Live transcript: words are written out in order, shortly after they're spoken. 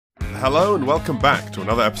Hello and welcome back to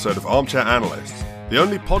another episode of Armchair Analysts, the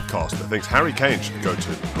only podcast that thinks Harry Kane should go to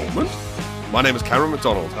Dortmund. My name is Cameron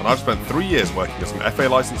McDonald and I've spent 3 years working as an FA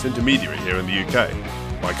licensed intermediary here in the UK.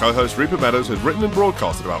 My co-host Rupert Meadows has written and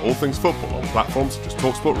broadcasted about all things football on platforms such as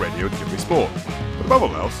TalkSport Radio and Give Me Sport. But above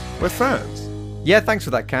all else, we're fans. Yeah, thanks for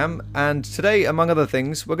that, Cam. And today, among other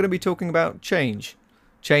things, we're going to be talking about change.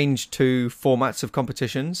 Change to formats of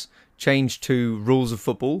competitions, change to rules of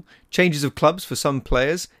football, changes of clubs for some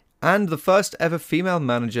players, and the first ever female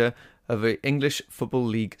manager of an English Football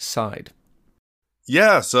League side.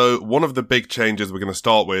 Yeah, so one of the big changes we're going to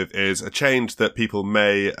start with is a change that people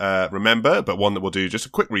may remember, but one that we'll do just a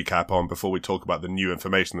quick recap on before we talk about the new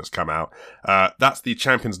information that's come out. That's the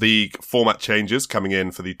Champions League format changes coming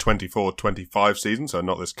in for the 24-25 season, so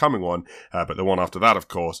not this coming one, but the one after that, of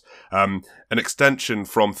course. An extension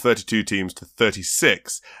from 32 teams to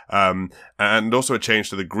 36, and also a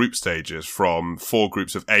change to the group stages from 4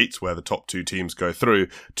 groups of 8, where the top 2 teams go through,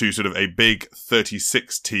 to sort of a big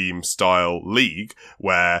 36-team style league,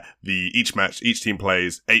 where each team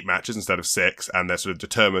plays 8 matches instead of 6, and they're sort of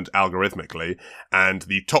determined algorithmically, and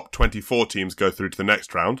the top 24 teams go through to the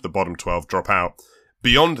next round, the bottom 12 drop out.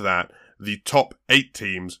 Beyond that, the top 8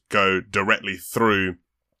 teams go directly through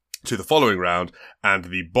to the following round, and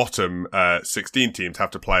the bottom 16 teams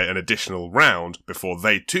have to play an additional round before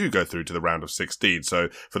they too go through to the round of 16. So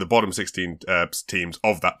for the bottom 16 teams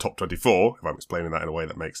of that top 24, if I'm explaining that in a way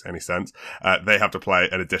that makes any sense, they have to play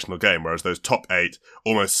an additional game, whereas those top 8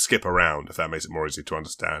 almost skip around, if that makes it more easy to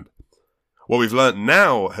understand. What we've learnt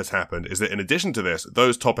now has happened is that in addition to this,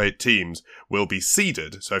 those top 8 teams will be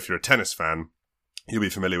seeded. So if you're a tennis fan, you'll be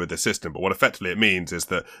familiar with this system, but what effectively it means is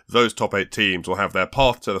that those top 8 teams will have their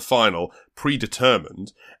path to the final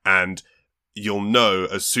predetermined, and you'll know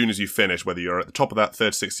as soon as you finish, whether you're at the top of that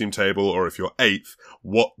 36-team table or if you're 8th,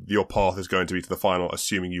 what your path is going to be to the final,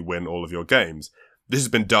 assuming you win all of your games. This has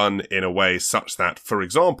been done in a way such that, for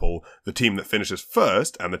example, the team that finishes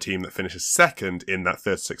first and the team that finishes second in that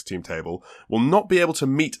 36-team table will not be able to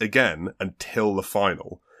meet again until the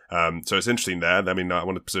final. So it's interesting there. I mean, I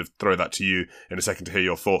want to sort of throw that to you in a second to hear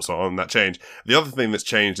your thoughts on that change. The other thing that's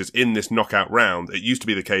changed is in this knockout round, it used to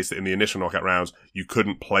be the case that in the initial knockout rounds, you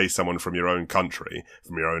couldn't play someone from your own country,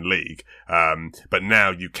 from your own league. But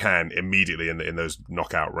now you can immediately in those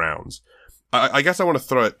knockout rounds. I guess I want to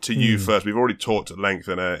throw it to you first. We've already talked at length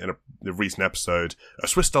in a recent episode, a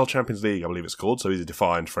Swiss-style Champions League, I believe it's called, so easy to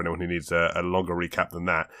find for anyone who needs a longer recap than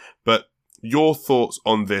that. But your thoughts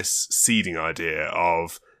on this seeding idea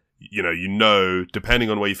of, you know,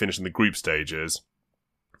 depending on where you finish in the group stages,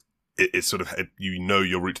 it's sort of, you know,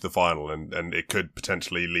 your route to the final, and it could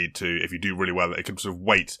potentially lead to, if you do really well, it could sort of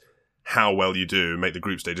weight how well you do and make the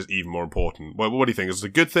group stages even more important. What do you think? Is it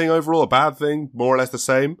a good thing overall, a bad thing, more or less the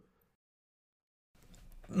same?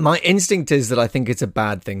 My instinct is that I think it's a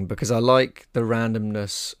bad thing because I like the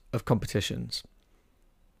randomness of competitions.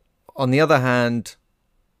 On the other hand,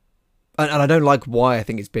 and I don't like why I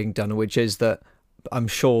think it's being done, which is that I'm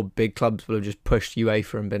sure big clubs will have just pushed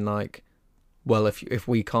UEFA and been like, well, if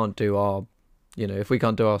we can't do our, if we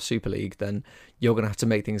can't do our Super League, then you're going to have to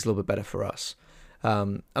make things a little bit better for us.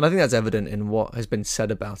 And I think that's evident in what has been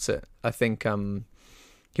said about it. I think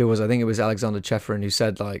it was Alexander Cheferin who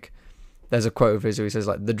said, like, there's a quote of his where he says,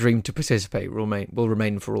 like, the dream to participate will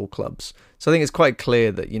remain for all clubs. So I think it's quite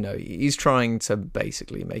clear that, he's trying to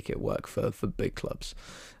basically make it work for big clubs.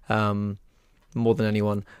 More than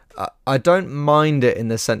anyone. I don't mind it in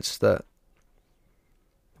the sense that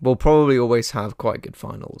we'll probably always have quite good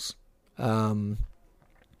finals. But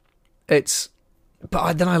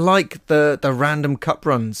then I like the random cup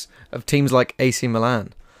runs of teams like AC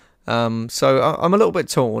Milan. So I'm a little bit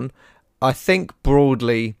torn. I think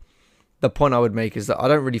broadly the point I would make is that I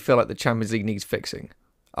don't really feel like the Champions League needs fixing.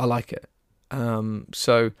 I like it.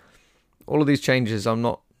 So all of these changes I'm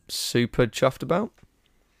not super chuffed about.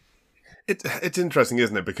 It's interesting,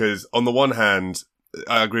 isn't it? Because on the one hand,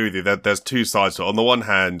 I agree with you that there's two sides to it. On the one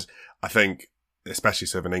hand, I think, especially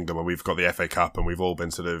sort of in England, when we've got the FA Cup and we've all been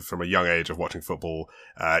sort of from a young age of watching football,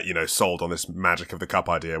 sold on this magic of the cup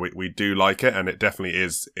idea. We do like it, and it definitely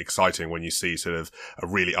is exciting when you see sort of a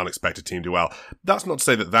really unexpected team do well. That's not to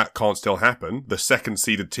say that can't still happen. The second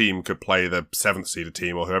seeded team could play the 7th seeded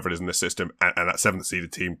team or whoever it is in the system, and that 7th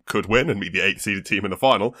seeded team could win and meet the 8th seeded team in the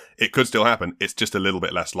final. It could still happen. It's just a little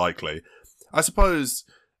bit less likely. I suppose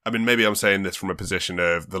I mean, maybe I'm saying this from a position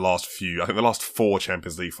of I think the last 4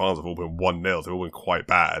 Champions League finals have all been 1-0. They've all been quite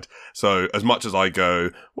bad. So as much as I go,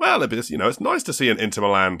 well, it's nice to see an Inter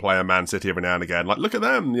Milan play a Man City every now and again. Like, look at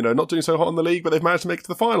them, not doing so hot in the league, but they've managed to make it to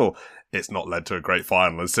the final. It's not led to a great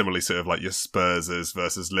final. And similarly, sort of like your Spurs'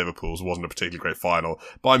 versus Liverpool's wasn't a particularly great final.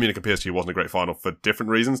 Bayern Munich and PSG wasn't a great final for different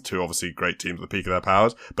reasons. 2 obviously great teams at the peak of their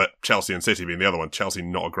powers, but Chelsea and City being the other one. Chelsea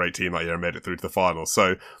not a great team that year and made it through to the final.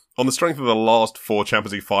 So on the strength of the last 4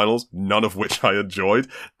 Champions League finals, none of which I enjoyed,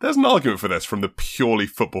 there's an argument for this from the purely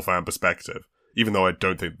football fan perspective, even though I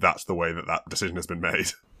don't think that's the way that decision has been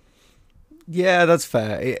made. Yeah, that's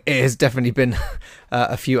fair. It has definitely been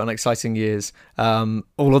a few unexciting years.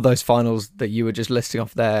 All of those finals that you were just listing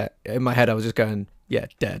off there, in my head I was just going, yeah,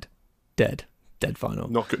 dead final.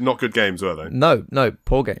 Not good games, were they? No,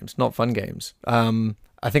 poor games, not fun games.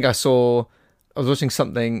 I think I was watching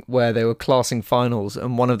something where they were classing finals,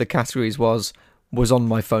 and one of the categories was on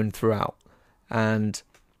my phone throughout, and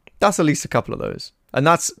that's at least a couple of those, and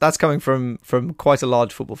that's coming from quite a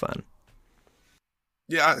large football fan.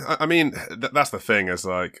 Yeah, I mean that's the thing. Is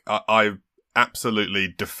like I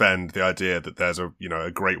absolutely defend the idea that there's a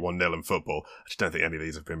great 1-0 in football. I just don't think any of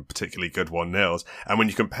these have been particularly good 1-0s. And when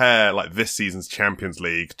you compare like this season's Champions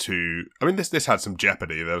League to, I mean, this had some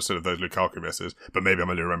jeopardy. There was sort of those Lukaku misses, but maybe I'm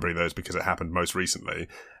only remembering those because it happened most recently.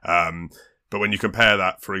 But when you compare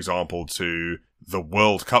that, for example, to the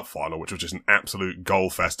World Cup final, which was just an absolute goal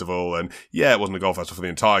festival, and yeah, it wasn't a goal festival for the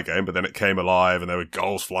entire game, but then it came alive and there were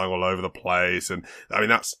goals flying all over the place. And I mean,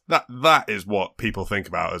 that is what people think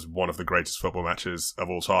about as one of the greatest football matches of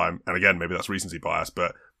all time. And again, maybe that's recency bias,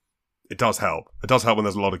 but it does help. It does help when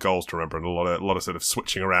there's a lot of goals to remember and a lot of sort of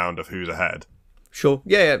switching around of who's ahead. Sure.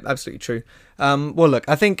 Yeah, absolutely true. Well, look,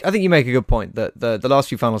 I think you make a good point that the last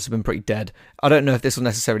few finals have been pretty dead. I don't know if this will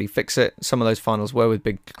necessarily fix it. Some of those finals were with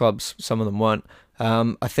big clubs, some of them weren't.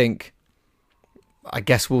 I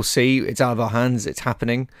guess we'll see. It's out of our hands. It's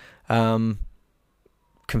happening.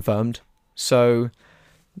 Confirmed. So,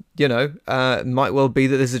 it might well be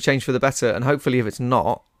that there's a change for the better, and hopefully if it's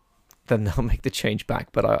not, then they'll make the change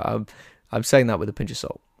back. But I'm saying that with a pinch of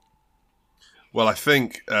salt. Well, I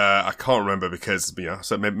think, I can't remember because,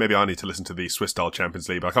 so maybe I need to listen to the Swiss-style Champions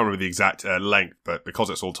League, but I can't remember the exact length, but because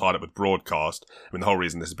it's all tied up with broadcast, I mean, the whole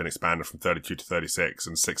reason this has been expanded from 32 to 36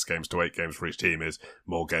 and 6 games to 8 games for each team is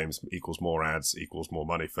more games equals more ads equals more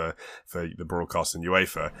money for the broadcast and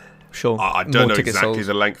UEFA. Sure. I don't know exactly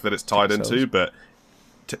the length that it's tied into, but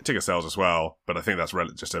ticket sales as well, but I think that's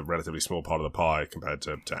just a relatively small part of the pie compared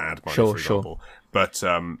to ad money, for example. But,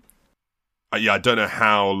 yeah, I don't know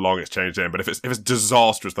how long it's changed in, but if it's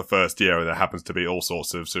disastrous the first year and there happens to be all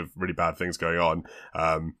sorts of sort of really bad things going on,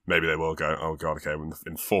 maybe they will go, oh god, okay,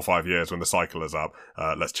 in 4 or 5 years when the cycle is up,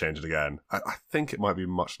 let's change it again. I think it might be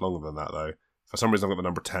much longer than that though. For some reason I've got the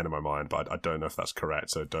number 10 in my mind, but I don't know if that's correct,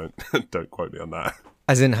 so don't quote me on that.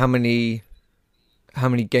 As in how many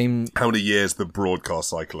years the broadcast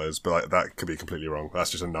cycle is, but that could be completely wrong.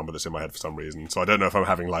 That's just a number that's in my head for some reason. So I don't know if I'm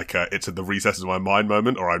having like it's at the recesses of my mind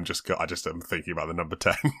moment, or I just am thinking about the number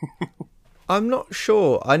 10. I'm not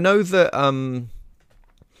sure. I know that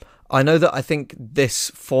I think this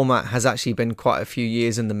format has actually been quite a few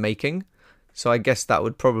years in the making. So I guess that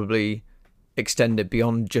would probably extend it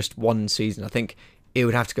beyond just one season. I think it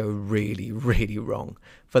would have to go really, really wrong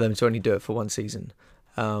for them to only do it for one season.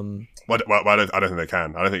 Well, I don't think they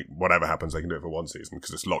can. I don't think whatever happens, they can do it for one season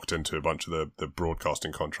because it's locked into a bunch of the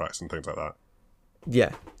broadcasting contracts and things like that.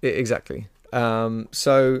 Yeah, exactly.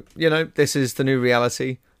 So, this is the new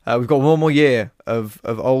reality. We've got one more year of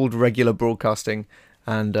old regular broadcasting,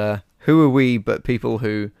 and who are we but people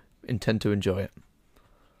who intend to enjoy it?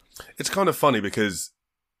 It's kind of funny because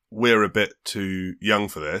we're a bit too young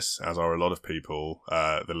for this, as are a lot of people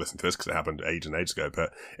that listen to this because it happened ages and ages ago.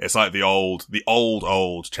 But it's like the old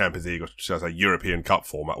Champions League, or should I say European Cup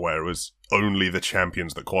format, where it was only the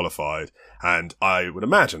champions that qualified. And I would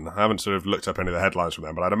imagine, I haven't sort of looked up any of the headlines from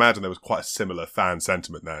them, but I'd imagine there was quite a similar fan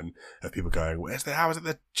sentiment then of people going, how is it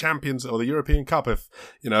the champions or the European Cup if,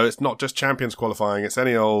 it's not just champions qualifying, it's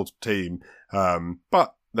any old team.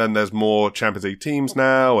 But then there's more Champions League teams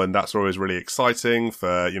now, and that's always really exciting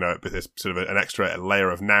for, it's sort of an extra layer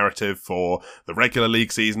of narrative for the regular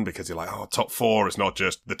league season, because you're like, top 4, it's not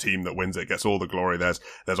just the team that wins it gets all the glory. There's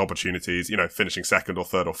opportunities, finishing second or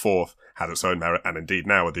third or fourth has its own merit, and indeed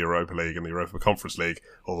now with the Europa League and the Europa Conference League,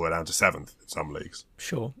 all the way down to 7th in some leagues.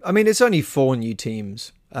 Sure. I mean, it's only 4 new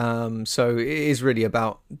teams, so it is really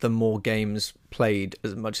about the more games played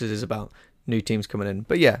as much as it is about new teams coming in.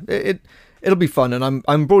 But yeah, it'll be fun, and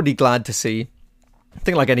I'm broadly glad to see I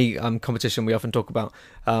think like any competition we often talk about,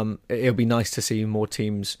 it'll be nice to see more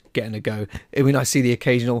teams getting a go. It'll be nice to see the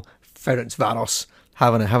occasional Ferencváros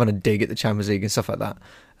having a dig at the Champions League and stuff like that.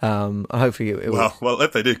 Hopefully it will. Well,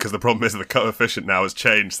 if they do, because the problem is the coefficient now has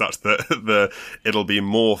changed such that it'll be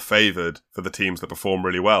more favoured for the teams that perform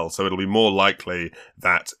really well. So it'll be more likely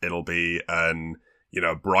that it'll be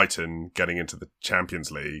Brighton getting into the Champions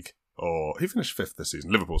League. Or who finished fifth this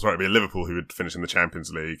season? Liverpool. Sorry, it'd be a Liverpool who would finish in the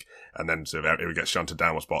Champions League, and then it would get shunted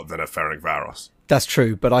down one spot. Then a Ferencváros. That's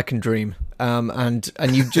true, but I can dream. And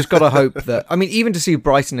you've just got to hope that. I mean, even to see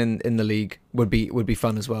Brighton in the league would be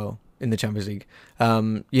fun as well in the Champions League.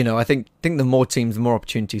 I think the more teams, the more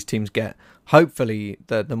opportunities teams get. Hopefully,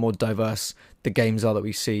 the more diverse the games are that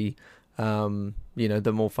we see, the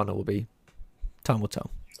more fun it will be. Time will tell.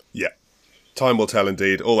 Yeah. Time will tell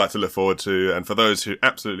indeed. All that to look forward to. And for those who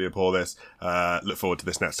absolutely abhor this, look forward to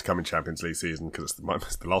this next coming Champions League season, because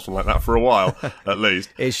it's the last one like that for a while, at least.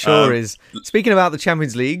 It sure is. Speaking about the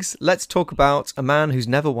Champions Leagues, let's talk about a man who's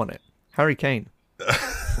never won it, Harry Kane.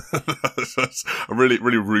 That's a really,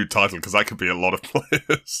 really rude title, because that could be a lot of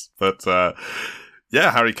players. But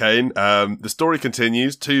Harry Kane. The story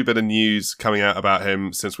continues. Two bit of news coming out about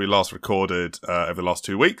him since we last recorded over the last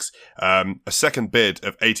 2 weeks. A second bid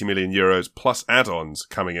of 80 million euros plus add-ons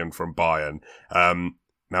coming in from Bayern.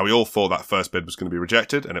 Now, we all thought that first bid was going to be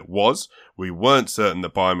rejected, and it was. We weren't certain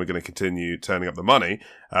that Bayern were going to continue turning up the money,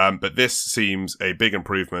 but this seems a big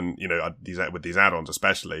improvement, with these add-ons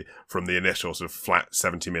especially, from the initial sort of flat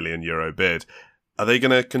 70 million euro bid. Are they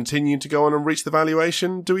going to continue to go on and reach the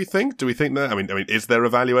valuation, do we think? Do we think that? I mean, is there a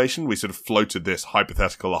valuation? We sort of floated this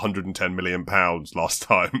hypothetical £110 million last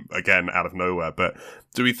time, again, out of nowhere. But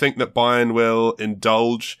do we think that Bayern will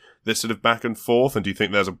indulge this sort of back and forth? And do you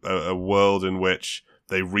think there's a world in which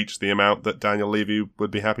they reach the amount that Daniel Levy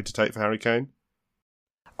would be happy to take for Harry Kane?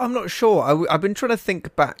 I'm not sure. I've been trying to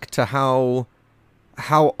think back to how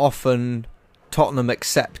often Tottenham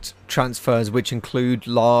accept transfers which include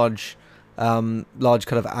large kind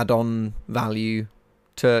of add-on value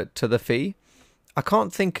to the fee. I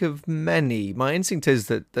can't think of many. My instinct is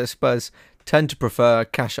that the Spurs tend to prefer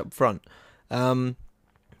cash up front. In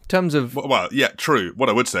terms of... Well, yeah, true. What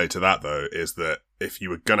I would say to that, though, is that if you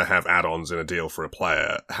were going to have add-ons in a deal for a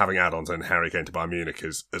player, having add-ons in Harry Kane to Bayern Munich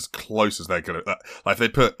is as close as they're going to...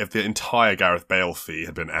 if the entire Gareth Bale fee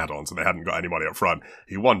had been add-ons and they hadn't got any money up front,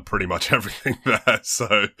 he won pretty much everything there.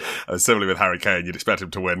 So, similarly with Harry Kane, you'd expect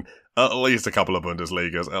him to win at least a couple of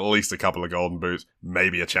Bundesligas, at least a couple of Golden Boots,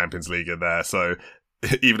 maybe a Champions League in there. So,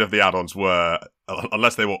 even if the add-ons were...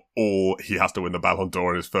 Unless they were all, he has to win the Ballon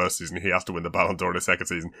d'Or in his first season, he has to win the Ballon d'Or in his second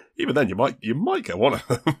season, even then you might get one of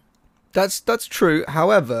them. That's true.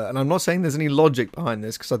 However, and I'm not saying there's any logic behind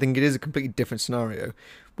this, because I think it is a completely different scenario.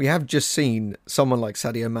 We have just seen someone like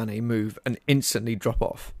Sadio Mane move and instantly drop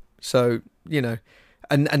off. So,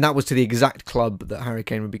 and that was to the exact club that Harry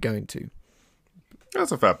Kane would be going to.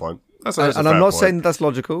 That's a fair point. And I'm not saying that's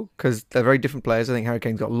logical, because they're very different players. I think Harry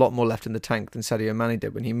Kane's got a lot more left in the tank than Sadio Mane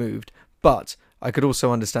did when he moved. But I could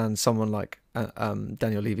also understand someone like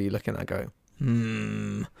Daniel Levy looking at that going,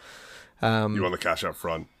 you want the cash up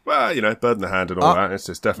front. Well, bird in the hand and all that. It's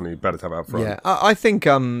just definitely better to have it up front. Yeah, I think,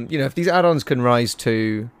 if these add-ons can rise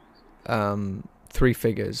to 3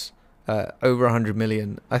 figures, over 100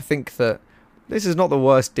 million, I think that this is not the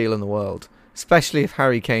worst deal in the world, especially if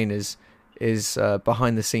Harry Kane is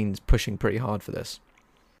behind the scenes pushing pretty hard for this.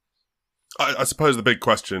 I suppose the big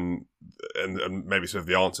question, and maybe sort of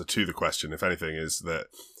the answer to the question, if anything, is that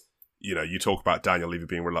you talk about Daniel Levy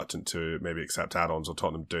being reluctant to maybe accept add-ons or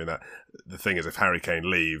Tottenham doing that. The thing is, if Harry Kane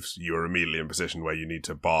leaves, you are immediately in a position where you need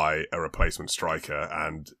to buy a replacement striker,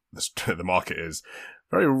 and the market is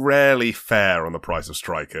very rarely fair on the price of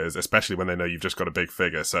strikers, especially when they know you've just got a big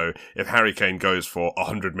figure. So if Harry Kane goes for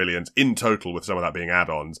 100 million in total, with some of that being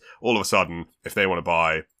add-ons, all of a sudden, if they want to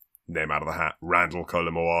buy, name out of the hat, Randall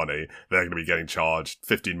Kolo Muani, they're going to be getting charged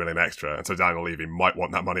 15 million extra. And so Daniel Levy might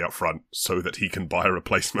want that money up front so that he can buy a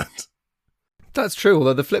replacement. That's true,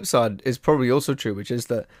 although the flip side is probably also true, which is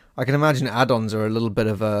that I can imagine add-ons are a little bit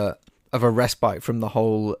of a respite from the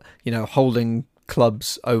whole, holding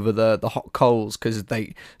clubs over the hot coals, because it's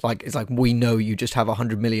like, we know you just have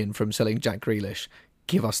 100 million from selling Jack Grealish.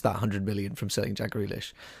 Give us that 100 million from selling Jack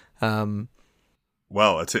Grealish.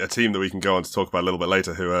 Well, a team that we can go on to talk about a little bit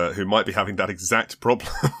later who might be having that exact problem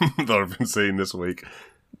that I've been seeing this week.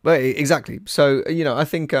 But exactly. So,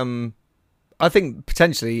 I think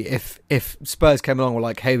potentially if Spurs came along and were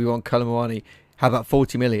like, hey, we want Kolo Muani, how about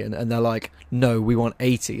 40 million? And they're like, no, we want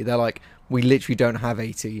 80. They're like, we literally don't have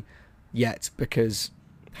 80 yet, because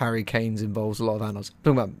Harry Kane's involves a lot of annals. I'm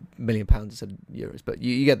talking about £1 million instead of euros, but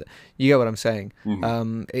you get what I'm saying.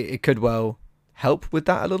 Mm-hmm. It could well help with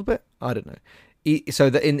that a little bit. I don't know. So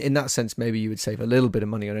that in that sense, maybe you would save a little bit of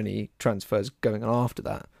money on any transfers going on after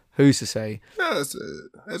that. Who's to say? Yeah,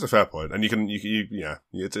 it's a fair point, and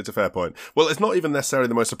it's a fair point. Well, it's not even necessarily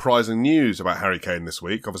the most surprising news about Harry Kane this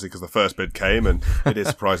week, obviously, because the first bid came, and it is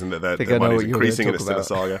surprising that their money is increasing and it's still a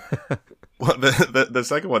saga. Well, the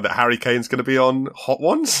second one, that Harry Kane's going to be on Hot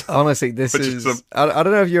Ones. Honestly, this is I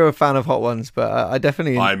don't know if you're a fan of Hot Ones, but I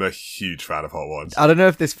definitely. I'm a huge fan of Hot Ones. I don't know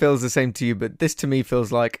if this feels the same to you, but this to me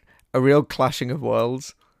feels like a real clashing of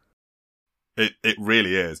worlds. It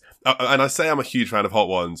really is. And I say I'm a huge fan of Hot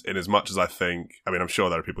Ones in as much as I think, I mean, I'm sure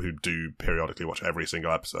there are people who do periodically watch every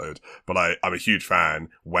single episode, but I'm a huge fan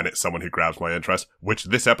when it's someone who grabs my interest, which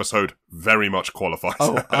this episode very much qualifies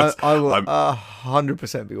as. I will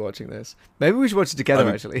 100% be watching this. Maybe we should watch it together,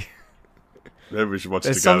 actually. Maybe we should watch it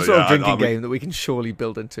There's together. There's some sort of drinking game that we can surely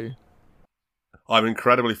build into. I'm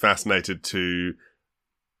incredibly fascinated to...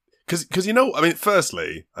 Because, I mean,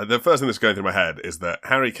 firstly, the first thing that's going through my head is that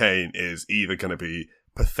Harry Kane is either going to be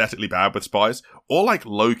pathetically bad with spice or, like,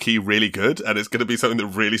 low-key really good, and it's going to be something that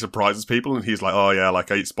really surprises people, and he's like, oh, yeah, like,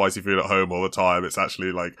 I eat spicy food at home all the time. It's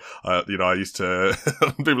actually, like, I used to...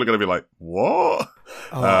 People are going to be like, what?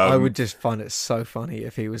 I would just find it so funny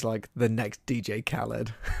if he was, like, the next DJ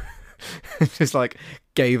Khaled. Just, like,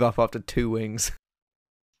 gave up after 2 wings.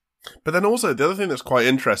 But then also, the other thing that's quite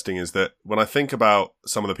interesting is that when I think about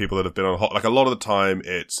some of the people that have been on Hot, like a lot of the time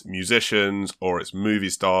it's musicians or it's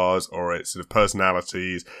movie stars or it's sort of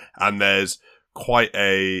personalities, and there's quite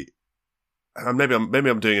a, and maybe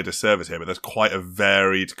I'm doing a disservice here, but there's quite a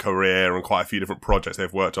varied career and quite a few different projects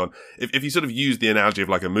they've worked on. If you sort of use the analogy of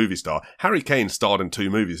like a movie star, Harry Kane starred in 2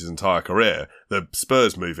 movies his entire career. The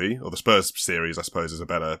Spurs movie, or the Spurs series, I suppose, is a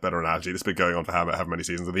better analogy. This has been going on for how many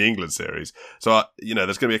seasons of the England series. So, there's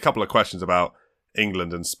going to be a couple of questions about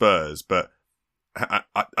England and Spurs, but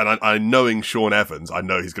I knowing Sean Evans, I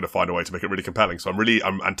know he's going to find a way to make it really compelling. So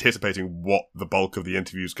I'm anticipating what the bulk of the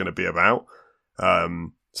interview is going to be about.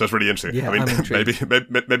 So it's really interesting. Yeah, I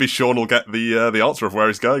mean, maybe Sean will get the answer of where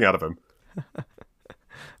he's going out of him.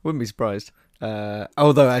 Wouldn't be surprised.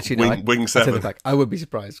 Although actually, no, Wing 7. I take it back. I would be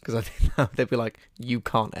surprised because I think they'd be like, "You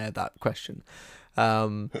can't air that question."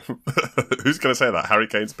 Who's going to say that? Harry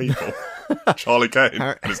Kane's people, Charlie Kane,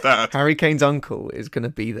 and his dad. Harry Kane's uncle is going to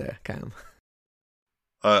be there, Cam.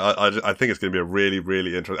 I think it's going to be a really,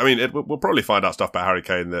 really interesting... I mean, we'll probably find out stuff about Harry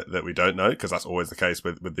Kane that we don't know, because that's always the case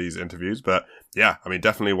with these interviews. But yeah, I mean,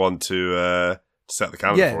 definitely one to set the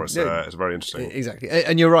calendar for us. It's very interesting. Exactly.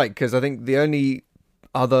 And you're right, because I think the only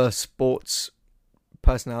other sports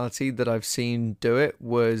personality that I've seen do it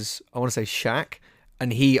was, I want to say, Shaq.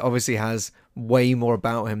 And he obviously has way more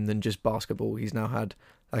about him than just basketball. He's now had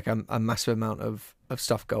like a massive amount of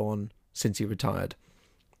stuff go on since he retired.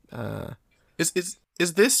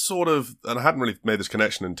 Is this sort of, and I hadn't really made this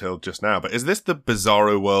connection until just now, but is this the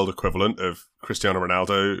Bizarro World equivalent of Cristiano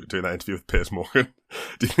Ronaldo doing that interview with Piers Morgan?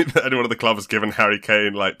 Do you think that anyone at the club has given Harry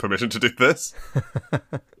Kane like permission to do this?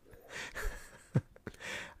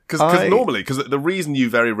 Because normally, because the reason you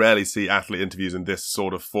very rarely see athlete interviews in this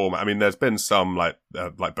sort of format, I mean, there's been some like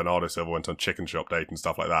Bernardo Silva went on Chicken Shop Date and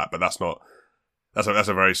stuff like that, but that's not. That's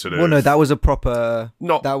a very sort of... Well, no, that was a proper...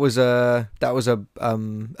 That was a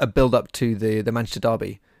build up to the Manchester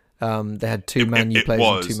derby. They had 2 Man U players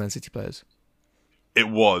and 2 Man City players. It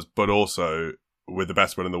was, but also with the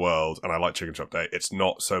best one in the world, and I like Chicken Shop Day. It's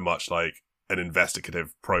not so much like an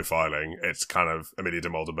investigative profiling. It's kind of Amelia de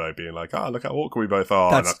Moldenberg being like, look how awkward we both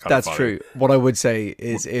are. That's true. What I would say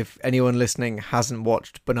is, if anyone listening hasn't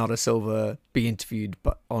watched Bernardo Silva be interviewed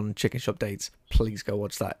on Chicken Shop Dates, please go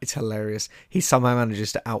watch that. It's hilarious. He somehow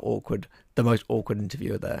manages to out awkward the most awkward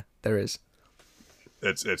interviewer there is.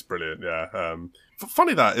 It's brilliant. Yeah.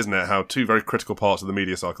 Funny that, isn't it? How 2 very critical parts of the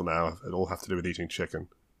media cycle now it all have to do with eating chicken.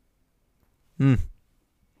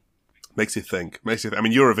 Makes you think. I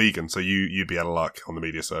mean, you're a vegan, so you'd be out of luck on the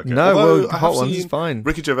media circuit. No, well, Hot Ones is fine.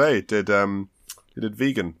 Ricky Gervais did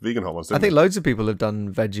vegan Hot Ones, didn't I think loads of people have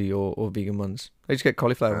done veggie or vegan ones. They just get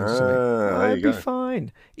cauliflower ones or something. I'd be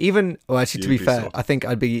fine. Even, well, actually, to be fair, I think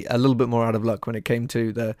I'd be a little bit more out of luck when it came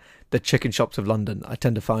to the chicken shops of London. I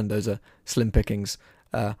tend to find those are slim pickings.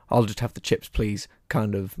 I'll just have the chips, please,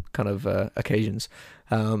 kind of occasions.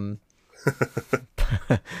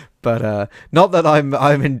 But not that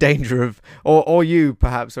I'm in danger of, or you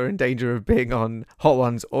perhaps are in danger of being on Hot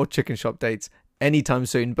Ones or Chicken Shop Dates anytime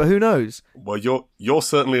soon. But who knows? Well, you're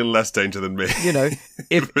certainly in less danger than me.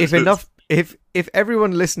 If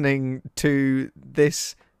everyone listening to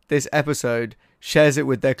this episode shares it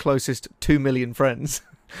with their closest 2 million friends,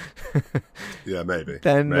 Yeah, maybe.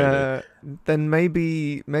 Then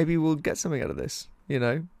maybe we'll get something out of this.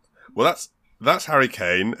 Well, that's Harry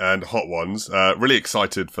Kane and Hot Ones. Really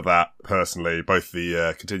excited for that personally, both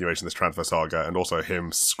the continuation of this transfer saga and also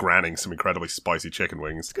him scranning some incredibly spicy chicken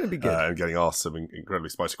wings. It's going to be good. And getting asked some incredibly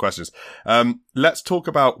spicy questions. Let's talk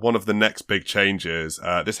about one of the next big changes.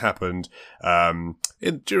 This happened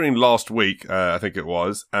during last week, I think it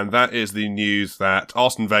was, and that is the news that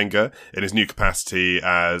Arsene Wenger, in his new capacity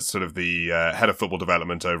as sort of the head of football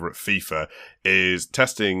development over at FIFA, is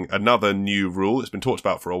testing another new rule. It's been talked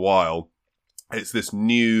about for a while. It's this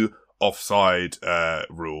new offside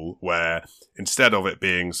rule where instead of it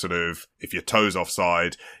being sort of if your toe's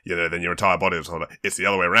offside, then your entire body is offside. It's the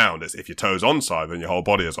other way around. It's if your toe's onside, then your whole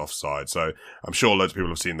body is offside. So I'm sure loads of people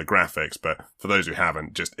have seen the graphics, but for those who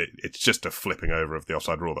haven't, it's just a flipping over of the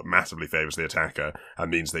offside rule that massively favours the attacker and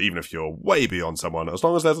means that even if you're way beyond someone, as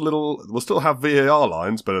long as there's we'll still have VAR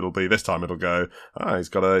lines, but this time it'll go, he's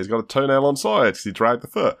got a toenail onside because he dragged the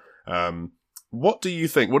foot. What do you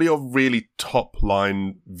think? What are your really top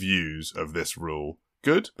line views of this rule?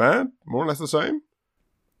 Good? Bad? More or less the same?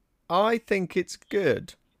 I think it's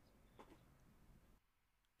good.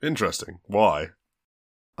 Interesting. Why?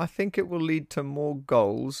 I think it will lead to more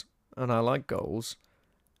goals, and I like goals.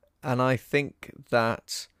 And I think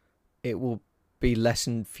that it will be less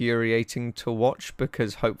infuriating to watch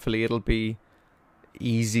because hopefully it'll be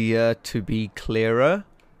easier to be clearer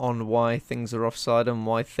on why things are offside and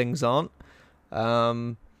why things aren't.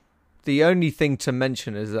 The only thing to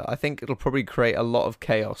mention is that I think it'll probably create a lot of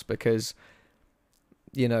chaos because,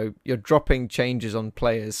 you're dropping changes on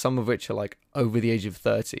players, some of which are like over the age of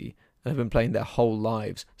 30 and have been playing their whole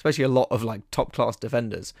lives, especially a lot of like top class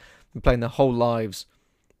defenders, been playing their whole lives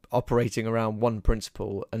operating around one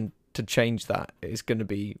principle, and to change that is going to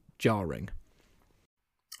be jarring.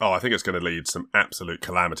 Oh, I think it's going to lead some absolute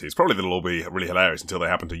calamities. Probably that'll all be really hilarious until they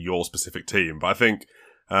happen to your specific team. But I think,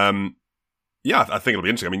 I think it'll be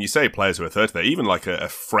interesting. I mean, you say players who are 30 there, even like a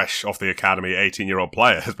fresh off the academy 18-year-old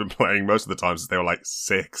player has been playing most of the time since they were like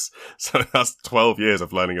 6. So that's 12 years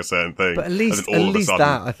of learning a certain thing. But at least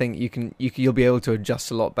that, I think you'll be able to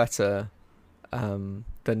adjust a lot better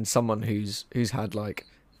than someone who's had like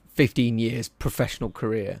 15 years professional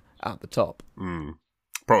career at the top.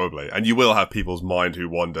 Probably. And you will have people's minds who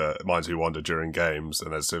wander during games,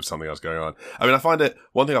 and there's sort of something else going on. I mean,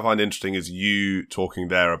 one thing I find interesting is you talking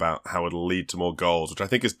there about how it'll lead to more goals, which I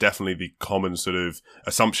think is definitely the common sort of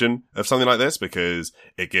assumption of something like this, because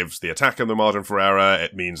it gives the attacker the margin for error.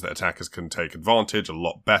 It means that attackers can take advantage a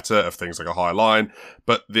lot better of things like a high line.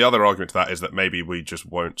 But the other argument to that is that maybe we just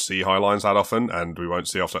won't see high lines that often, and we won't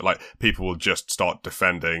see offside. Like, people will just start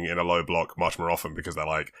defending in a low block much more often because they're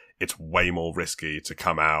like, it's way more risky to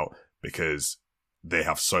come out because they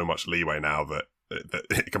have so much leeway now that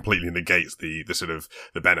it completely negates the sort of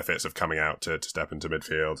the benefits of coming out to step into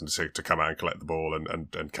midfield and to come out and collect the ball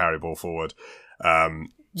and carry ball forward.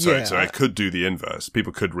 So it could do the inverse.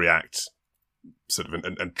 People could react sort of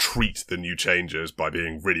and treat the new changes by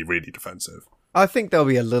being really, really defensive. I think there'll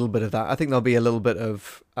be a little bit of that. I think there'll be a little bit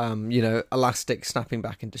of, elastic snapping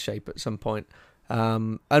back into shape at some point.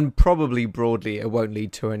 And probably broadly, it won't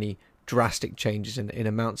lead to any drastic changes in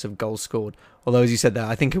amounts of goals scored. Although, as you said there,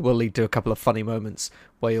 I think it will lead to a couple of funny moments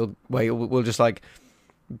where we'll just like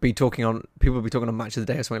people will be talking on Match of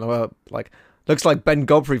the Day or something like looks like Ben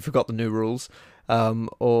Godfrey forgot the new rules, I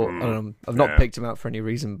don't know, I've not picked him out for any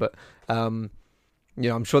reason, but I'm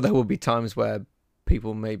sure there will be times where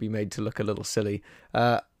people may be made to look a little silly.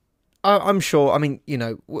 I'm sure. I mean,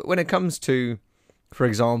 when it comes to, for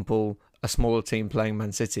example, a smaller team playing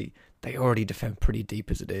Man City, they already defend pretty deep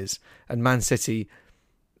as it is. And Man City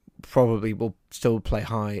probably will still play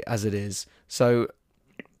high as it is. So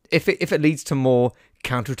if it leads to more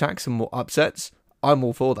counterattacks and more upsets, I'm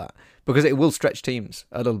all for that. Because it will stretch teams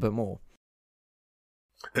a little bit more.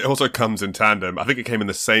 It also comes in tandem. I think it came in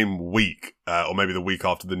the same week, or maybe the week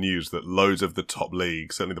after the news, that loads of the top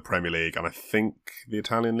leagues, certainly the Premier League, and I think the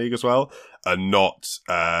Italian League as well, are not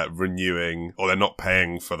renewing, or they're not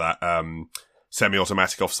paying for that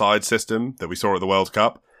semi-automatic offside system that we saw at the World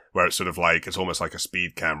Cup, where it's sort of like, it's almost like a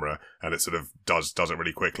speed camera, and it sort of does it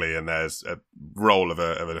really quickly, and there's a role of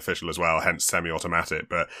an official as well, hence semi-automatic,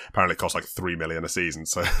 but apparently it costs like 3 million a season,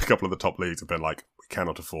 so a couple of the top leagues have been like, we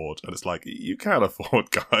cannot afford, and it's like, you can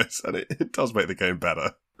afford, guys, and it does make the game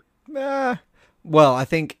better. Well, I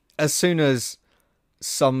think as soon as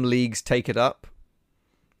some leagues take it up,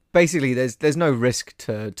 basically there's no risk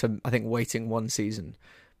to I think waiting one season,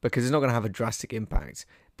 because it's not going to have a drastic impact.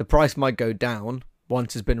 The price might go down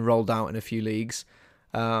once it's been rolled out in a few leagues,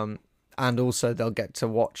 and also they'll get to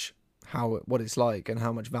watch what it's like and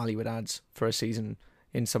how much value it adds for a season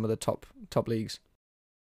in some of the top leagues.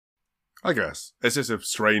 I guess it's just a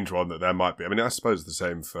strange one that there might be. I mean, I suppose it's the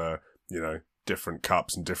same for, different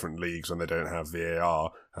cups and different leagues when they don't have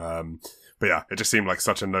VAR. But yeah, it just seemed like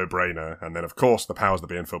such a no-brainer. And then, of course, the powers that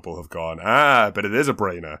be in football have gone, but it is a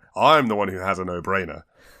brainer. I'm the one who has a no-brainer.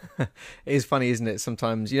 It is funny, isn't it?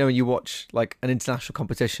 Sometimes, when you watch like an international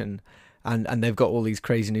competition and they've got all these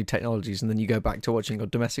crazy new technologies, and then you go back to watching your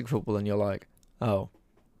domestic football and you're like, oh,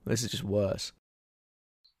 this is just worse.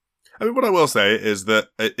 I mean, what I will say is that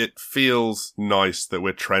it feels nice that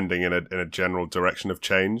we're trending in a general direction of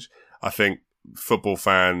change. I think football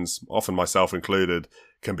fans, often myself included,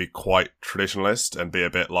 can be quite traditionalist and be a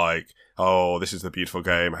bit like, oh, this is the beautiful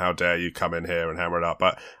game, how dare you come in here and hammer it up.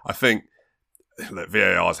 But I think that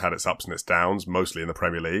VAR has had its ups and its downs, mostly in the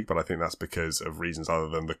Premier League, but I think that's because of reasons other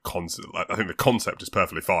than the concept. I think the concept is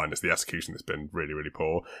perfectly fine. It's the execution that's been really, really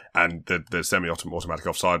poor. And the semi-automatic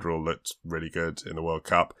offside rule looked really good in the World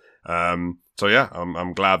Cup. So yeah,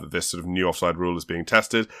 I'm glad that this sort of new offside rule is being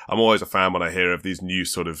tested. I'm always a fan when I hear of these new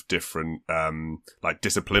sort of different, like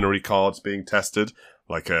disciplinary cards being tested,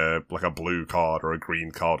 like a blue card or a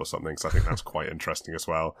green card or something. So I think that's quite interesting as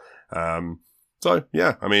well. So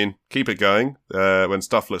yeah, I mean, keep it going. When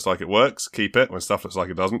stuff looks like it works, keep it. When stuff looks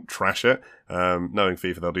like it doesn't, trash it. Knowing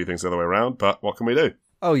FIFA, they'll do things the other way around, but what can we do?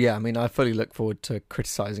 Oh yeah, I mean, I fully look forward to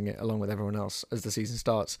criticising it along with everyone else as the season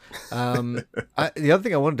starts. The other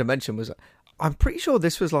thing I wanted to mention was, I'm pretty sure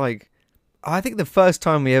this was I think the first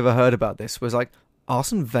time we ever heard about this was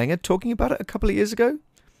Arsene Wenger talking about it a couple of years ago.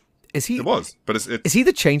 Is he? It was, but is he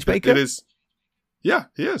the change maker? It is. Yeah,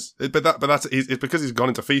 he is. It's because he's gone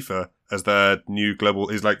into FIFA as their new global.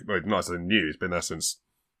 He's not so new. He's been there since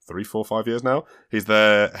 3, 4, 5 years now. He's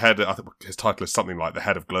their head. I think his title is something like the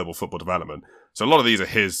head of global football development. So a lot of these are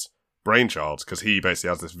his brainchilds because he basically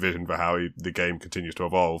has this vision for how the game continues to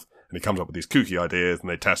evolve, and he comes up with these kooky ideas and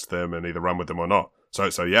they test them and either run with them or not. So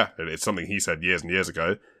yeah, it's something he said years and years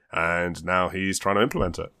ago, and now he's trying to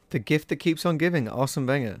implement it. The gift that keeps on giving, Arsene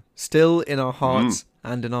Wenger, still in our hearts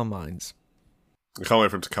and in our minds. I can't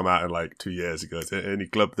wait for him to come out in 2 years. He goes, any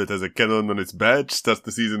club that has a cannon on its badge starts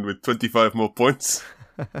the season with 25 more points.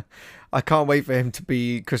 I can't wait for him to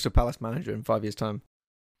be Crystal Palace manager in 5 years' time.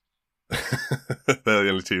 They're the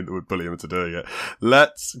only team that would bully him into doing it.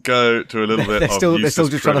 Let's go to a little bit they're still just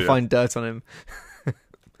trivia. Trying to find dirt on him.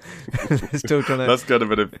 They're still trying to. Let's go to a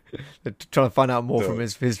bit of. They're trying to find out more from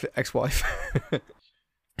his ex-wife.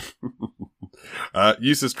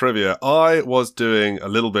 Useless trivia. I was doing a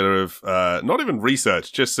little bit of not even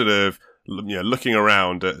research, just sort of looking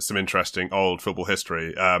around at some interesting old football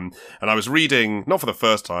history. And I was reading, not for the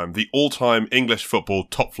first time, the all-time English football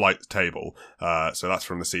top flight table. So that's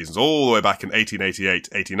from the seasons all the way back in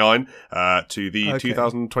 1888-89 to the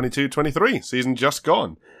 2022-23 season just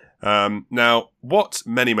gone. Now, what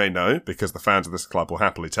many may know, because the fans of this club will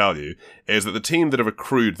happily tell you, is that the team that have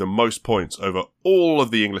accrued the most points over all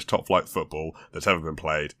of the English top flight football that's ever been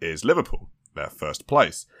played is Liverpool, their first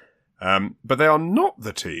place. But they are not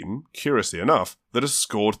the team, curiously enough, that has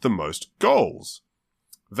scored the most goals.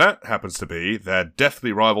 That happens to be their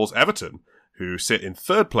deathly rivals Everton, who sit in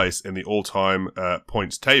third place in the all-time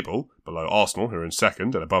points table, below Arsenal, who are in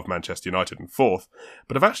second, and above Manchester United in fourth,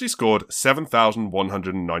 but have actually scored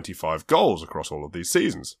 7,195 goals across all of these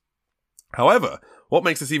seasons. However, what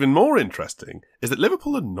makes this even more interesting is that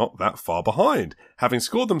Liverpool are not that far behind, having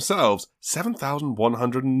scored themselves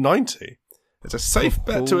 7,190. It's a safe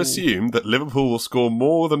bet to assume that Liverpool will score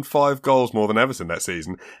more than 5 goals more than Everton that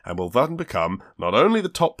season, and will then become not only the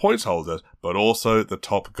top points holders, but also the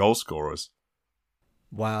top goal scorers.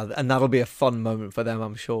 Wow, and that'll be a fun moment for them,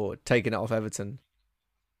 I'm sure, taking it off Everton.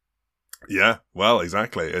 Yeah, well,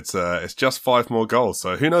 exactly. It's just 5 more goals,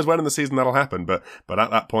 so who knows when in the season that'll happen, but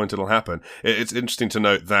at that point it'll happen. It's interesting to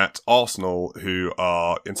note that Arsenal, who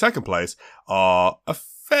are in second place, are a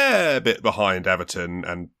fair bit behind Everton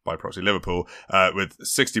and by proxy Liverpool, with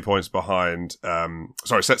 70 points behind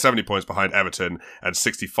Everton and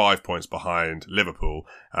 65 points behind Liverpool.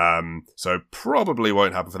 So probably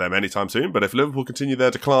won't happen for them anytime soon, but if Liverpool continue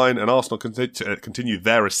their decline and Arsenal continue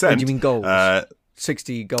their ascent... What do you mean goals?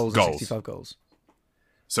 60 goals and 65 goals.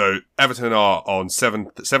 So Everton are on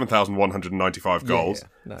 7,195 goals. Yeah.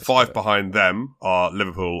 No, 5 behind them are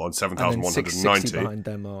Liverpool on 7,190. 60 behind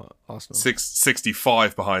them are Arsenal.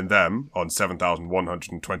 65 behind them on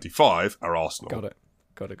 7,125 are Arsenal. Got it.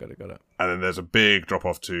 And then there's a big drop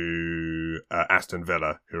off to Aston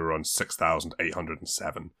Villa, who are on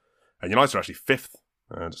 6,807. And United are actually 5th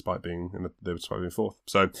despite being fourth.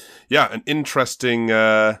 So, yeah, an interesting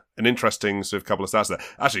sort of couple of stats there.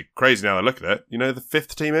 Actually, crazy now I look at it. You know, the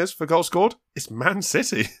fifth team is for goals scored. It's Man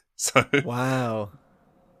City. So wow.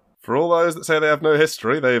 For all those that say they have no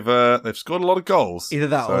history, they've scored a lot of goals. Either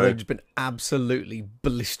that or they've just been absolutely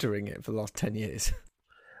blistering it for the last 10 years.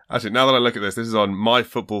 Actually, now that I look at this is on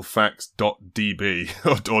myfootballfacts.db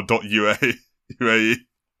or .UAE.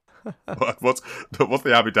 What's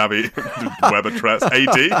the Abu Dhabi web address?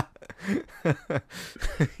 AD?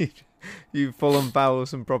 You full on bowel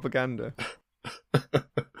some propaganda.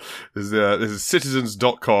 This is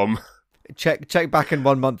citizens.com. Check back in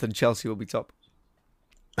 1 month and Chelsea will be top.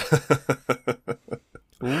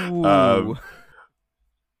 Ooh.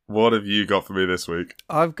 What have you got for me this week?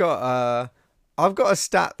 I've got a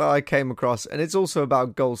stat that I came across, and it's also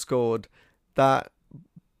about goals scored that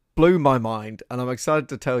blew my mind, and I'm excited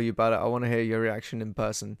to tell you about it. I want to hear your reaction in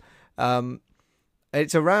person.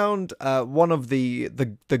 It's around one of the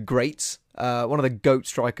greats, one of the GOAT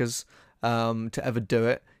strikers to ever do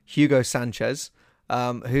it, Hugo Sanchez,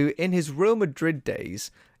 who in his Real Madrid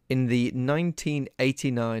days in the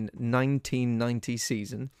 1989-1990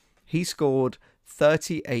 season, he scored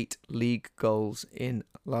 38 league goals in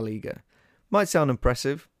La Liga. Might sound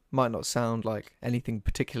impressive, might not sound like anything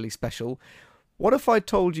particularly special. What if I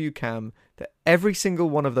told you, Cam, that every single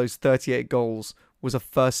one of those 38 goals was a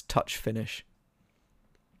first touch finish?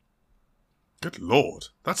 Good Lord,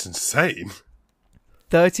 that's insane.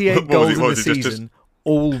 38 goals in the season,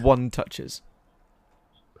 all one touches.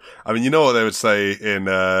 I mean, you know what they would say in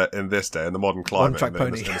this day, in the modern climate, in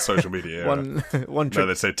the social media era. one trick. No,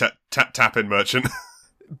 they'd say tap in merchant.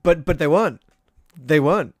 But they weren't. He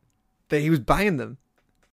was banging them.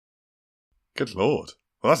 Good Lord.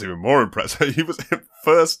 Well, that's even more impressive. He was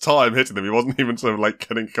first time hitting them. He wasn't even sort of like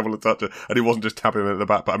getting a couple of touches, and he wasn't just tapping them at the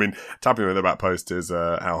back. But I mean, tapping them at the back post is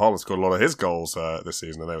how Haaland scored a lot of his goals this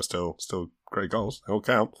season, and they were still great goals. They all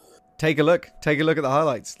count. Take a look at the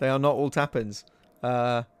highlights. They are not all tap-ins.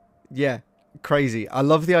 Yeah, crazy. I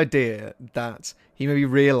love the idea that he maybe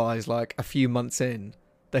realised like a few months in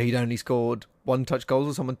that he'd only scored one touch goals,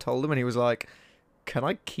 or someone told him, and he was like, "Can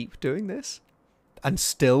I keep doing this and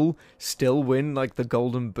still win like the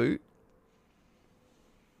Golden Boot?"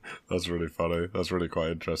 That's really funny. That's really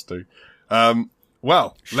quite interesting.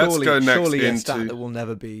 Well, let's go next surely into a stat that will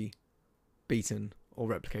never be beaten or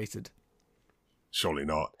replicated. Surely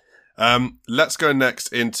not. Let's go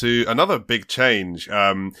next into another big change.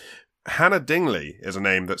 Hannah Dingley is a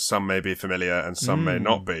name that some may be familiar and some may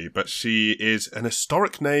not be, but she is an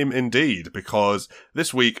historic name indeed, because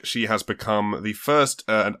this week she has become the first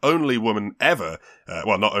and only woman ever,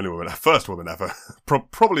 not only woman, first woman ever,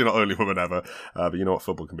 probably not only woman ever, but you know what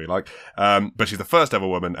football can be like, but she's the first ever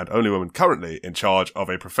woman and only woman currently in charge of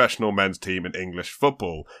a professional men's team in English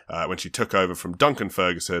football, when she took over from Duncan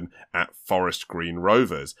Ferguson at Forest Green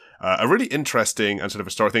Rovers. A really interesting and sort of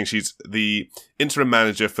historic thing. She's the interim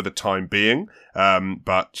manager for the time being,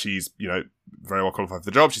 but she's, very well qualified for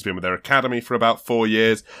the job. She's been with their academy for about 4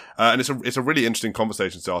 years, and it's a really interesting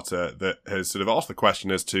conversation starter that has sort of asked the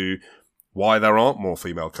question as to why there aren't more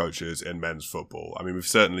female coaches in men's football. I mean, we've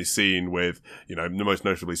certainly seen with, most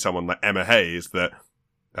notably someone like Emma Hayes, that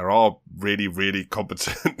there are really, really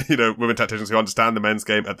competent, women tacticians who understand the men's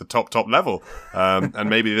game at the top level, and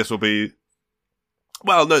maybe this will be.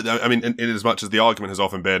 Well, no, I mean, in as much as the argument has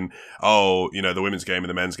often been, the women's game and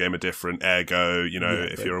the men's game are different, ergo,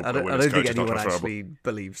 if you're a women's coach, it's not transferable. I don't think anyone actually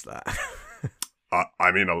believes that.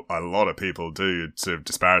 I mean, a lot of people do sort of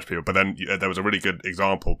disparage people, but then there was a really good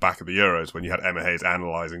example back at the Euros when you had Emma Hayes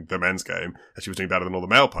analysing the men's game, and she was doing better than all the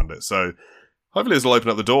male pundits. So hopefully this will open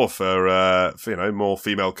up the door for more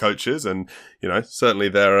female coaches, and certainly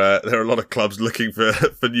there are a lot of clubs looking for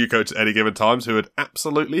new coaches at any given times who would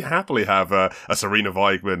absolutely happily have a Serena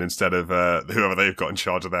Weigman instead of whoever they've got in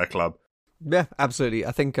charge of their club. Yeah, absolutely.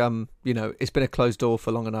 I think it's been a closed door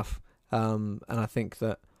for long enough, and I think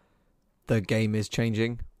that the game is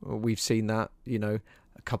changing. We've seen that. A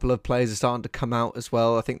couple of players are starting to come out as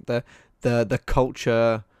well. I think the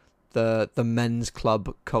culture, the men's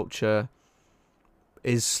club culture,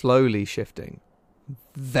 is slowly shifting,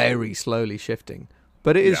 very slowly shifting,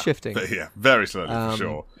 but it is shifting. Very slowly for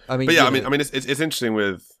sure. I mean, it's interesting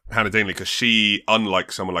with Hannah Dingley because she,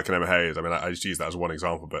 unlike someone like an Emma Hayes, I mean, I just use that as one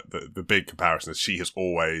example, but the big comparison is she has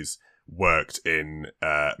always worked in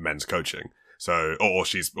men's coaching. So, or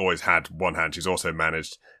she's always had one hand. She's also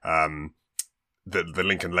managed the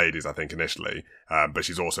Lincoln Ladies, I think, initially, but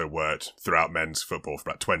she's also worked throughout men's football for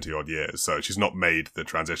about 20 odd years. So she's not made the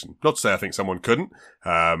transition. Not to say I think someone couldn't,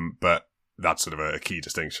 but that's sort of a key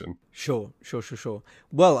distinction. Sure.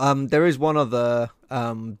 Well, there is one other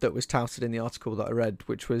that was touted in the article that I read,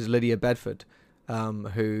 which was Lydia Bedford,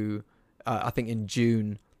 who I think in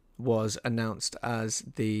June was announced as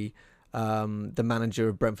the manager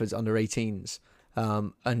of Brentford's under-18s,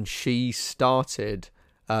 and she started,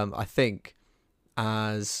 I think,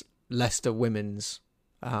 as Leicester women's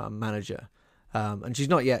manager, and she's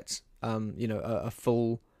not yet, a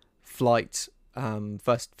full flight,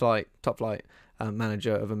 top flight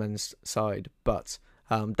manager of a men's side, but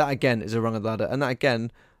that again is a rung of the ladder, and that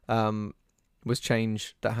again was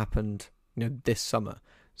change that happened, this summer.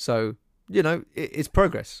 So it's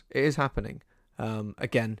progress. It is happening.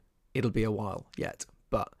 Again, it'll be a while yet,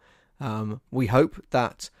 but we hope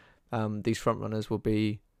that these front runners will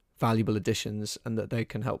be valuable additions and that they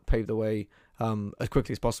can help pave the way as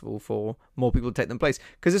quickly as possible for more people to take their place,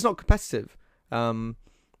 because it's not competitive.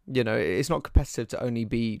 It's not competitive to only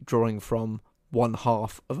be drawing from one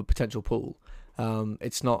half of a potential pool.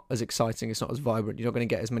 It's not as exciting. It's not as vibrant. You're not going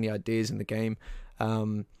to get as many ideas in the game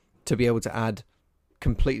to be able to add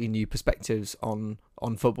completely new perspectives on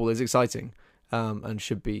football is exciting and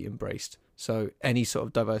should be embraced. So any sort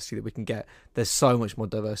of diversity that we can get, there's so much more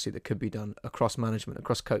diversity that could be done across management,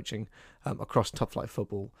 across coaching, across top flight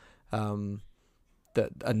football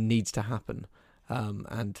that needs to happen.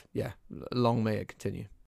 And yeah, long may it continue.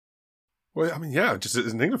 Well, I mean, yeah, just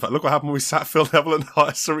as an England fan, look what happened when we sat Phil Neville and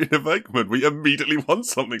hired Serena Wakeman. We immediately won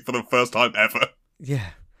something for the first time ever.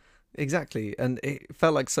 Yeah, exactly. And it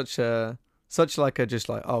felt like give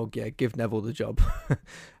Neville the job.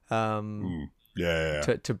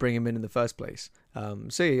 To bring him in the first place.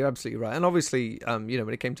 So yeah, you're absolutely right. And obviously, when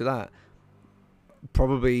it came to that,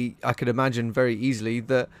 probably I could imagine very easily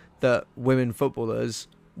that women footballers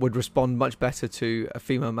would respond much better to a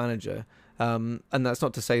female manager. And that's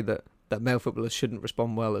not to say that male footballers shouldn't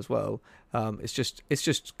respond well as well. It's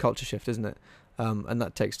just culture shift, isn't it? And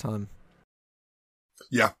that takes time.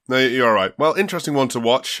 Yeah, no, you're all right. Well, interesting one to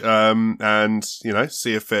watch, and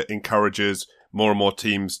see if it encourages more and more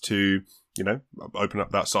teams to open up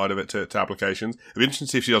that side of it to applications. It'd be interesting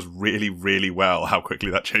to see if she does really, really well, how quickly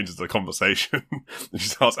that changes the conversation. She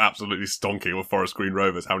starts absolutely stonking with Forest Green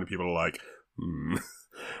Rovers. How many people are like,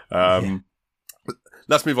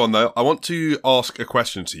 Let's move on, though. I want to ask a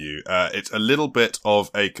question to you. It's a little bit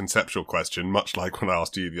of a conceptual question, much like when I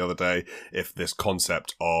asked you the other day if this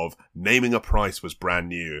concept of naming a price was brand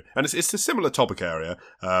new. And it's a similar topic area.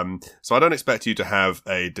 So I don't expect you to have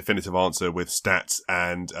a definitive answer with stats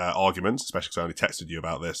and arguments, especially because I only texted you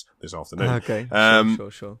about this afternoon. Okay,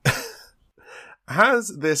 sure.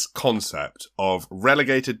 Has this concept of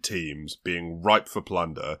relegated teams being ripe for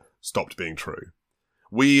plunder stopped being true?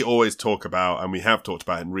 We always talk about, and we have talked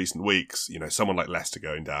about in recent weeks, someone like Leicester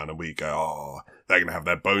going down, and we go, oh, they're going to have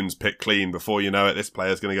their bones picked clean before you know it. This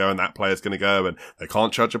player's going to go and that player's going to go, and they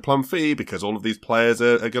can't charge a plum fee because all of these players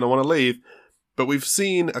are going to want to leave. But we've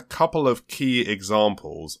seen a couple of key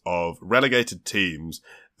examples of relegated teams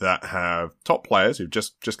that have top players who've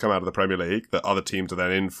just come out of the Premier League that other teams are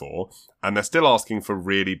then in for, and they're still asking for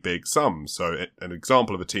really big sums. So an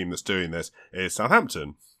example of a team that's doing this is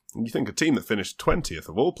Southampton. You think a team that finished 20th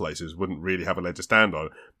of all places wouldn't really have a leg to stand on,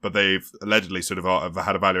 but they've allegedly sort of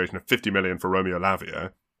had a valuation of 50 million for Romeo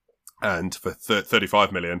Lavia and for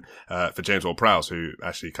 35 million for James Ward-Prowse, who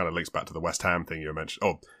actually kind of links back to the West Ham thing you mentioned.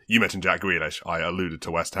 Oh, you mentioned Jack Grealish. I alluded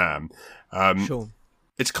to West Ham. Sure.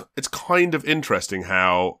 It's kind of interesting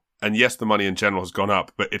how, and yes, the money in general has gone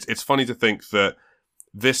up, but it's funny to think that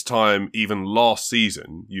this time, even last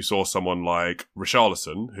season, you saw someone like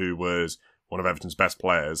Richarlison, who was one of Everton's best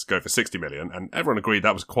players, go for 60 million, and everyone agreed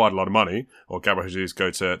that was quite a lot of money. Or Gabriel Jesus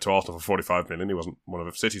go to Arsenal for 45 million. He wasn't one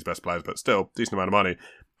of City's best players, but still, decent amount of money.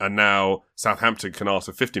 And now Southampton can ask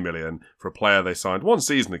for 50 million for a player they signed one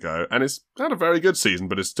season ago, and it's had a very good season,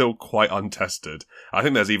 but is still quite untested. I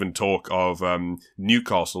think there's even talk of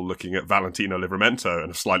Newcastle looking at Valentino Livramento and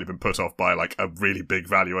have slightly been put off by like a really big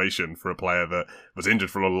valuation for a player that was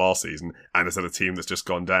injured for a lot last season, and is at a team that's just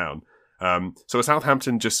gone down. So is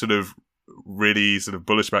Southampton just sort of really sort of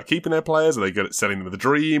bullish about keeping their players? Are they good at selling them the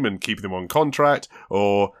dream and keeping them on contract?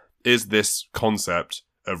 Or is this concept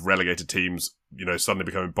of relegated teams, suddenly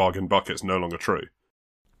becoming bargain buckets no longer true?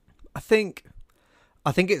 I think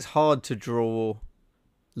it's hard to draw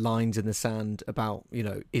lines in the sand about,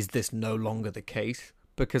 is this no longer the case?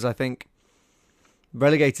 Because I think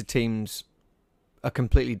relegated teams are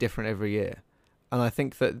completely different every year. And I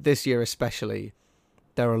think that this year especially,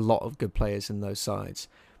 there are a lot of good players in those sides.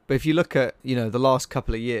 But if you look at, the last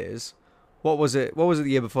couple of years, what was it the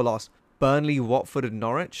year before last? Burnley, Watford and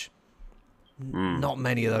Norwich? Not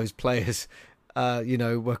many of those players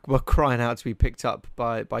were crying out to be picked up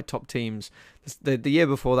by top teams. The year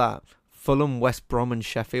before that, Fulham, West Brom, and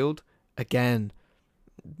Sheffield. Again,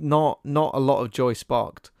 not a lot of joy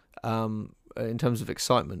sparked in terms of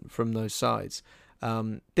excitement from those sides.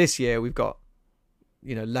 This year we've got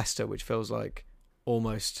Leicester, which feels like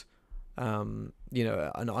almost an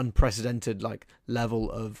unprecedented like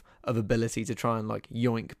level of ability to try and like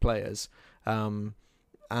yoink players. And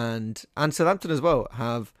Southampton as well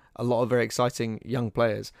have a lot of very exciting young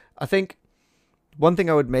players. I think one thing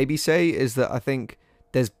I would maybe say is that I think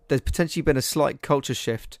there's potentially been a slight culture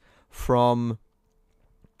shift from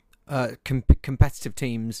competitive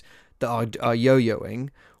teams that are yo-yoing,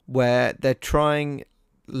 where they're trying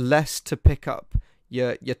less to pick up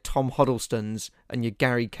your Tom Huddlestons and your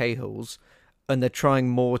Gary Cahills, and they're trying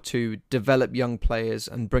more to develop young players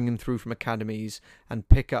and bring them through from academies and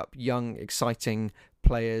pick up young, exciting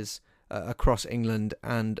players across England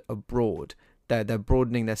and abroad. They're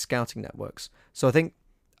broadening their scouting networks. So I think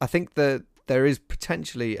that there is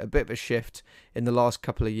potentially a bit of a shift in the last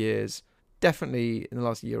couple of years, definitely in the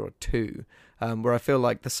last year or two, where I feel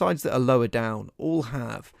like the sides that are lower down all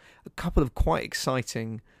have a couple of quite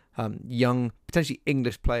exciting young, potentially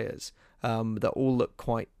English players that all look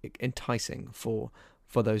quite enticing for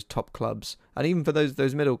those top clubs and even for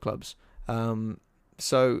those middle clubs.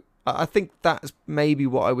 So I think that's maybe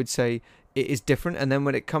what I would say it is different. And then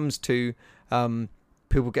when it comes to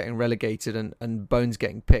people getting relegated and bones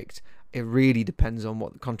getting picked, it really depends on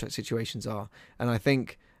what the contract situations are. And I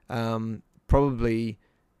think probably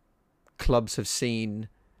clubs have seen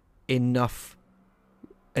enough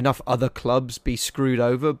other clubs be screwed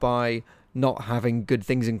over by not having good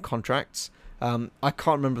things in contracts. I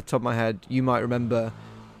can't remember off the top of my head. You might remember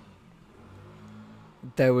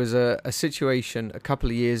there was a situation a couple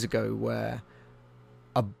of years ago where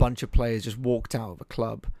a bunch of players just walked out of a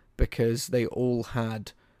club because they all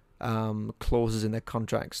had clauses in their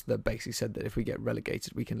contracts that basically said that if we get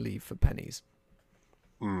relegated, we can leave for pennies.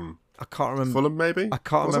 I can't remember. Fulham, maybe? I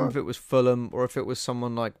can't remember if it was Fulham or if it was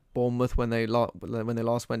someone like Bournemouth when they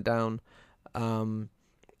last went down,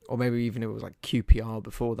 or maybe even if it was like QPR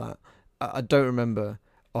before that. I don't remember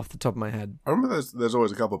off the top of my head. I remember there's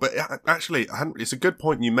always a couple, but actually, it's a good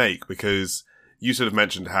point you make, because you sort of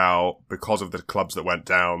mentioned how because of the clubs that went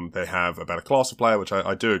down, they have a better class of player, which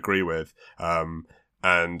I do agree with.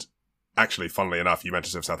 And actually, funnily enough, you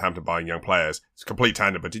mentioned Southampton buying young players. It's a complete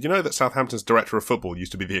tangent, but did you know that Southampton's director of football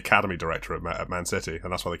used to be the academy director at Man City,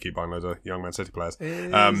 and that's why they keep buying loads of young Man City players?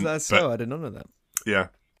 Is that so? I did not know that. Yeah.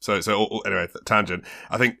 So anyway, tangent.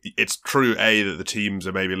 I think it's true, that the teams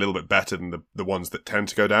are maybe a little bit better than the ones that tend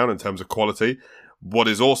to go down in terms of quality. What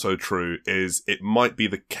is also true is it might be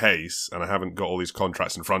the case, and I haven't got all these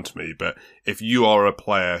contracts in front of me, but if you are a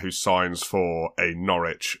player who signs for a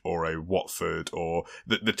Norwich or a Watford or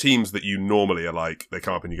the teams that you normally are like, they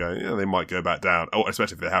come up and you go, they might go back down, or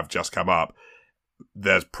especially if they have just come up,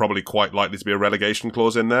 there's probably quite likely to be a relegation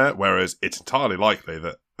clause in there, whereas it's entirely likely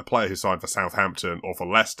that a player who signed for Southampton or for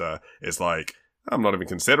Leicester is like, I'm not even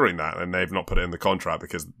considering that, and they've not put it in the contract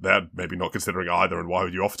because they're maybe not considering either, and why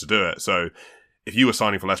would you offer to do it? So if you were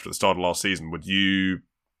signing for Leicester at the start of last season, would you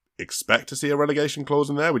expect to see a relegation clause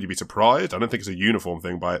in there? Would you be surprised? I don't think it's a uniform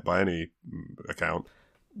thing by any account.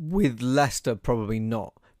 With Leicester, probably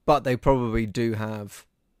not, but they probably do have,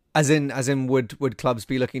 as in would clubs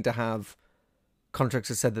be looking to have contracts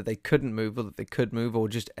that said that they couldn't move or that they could move, or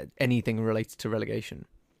just anything related to relegation?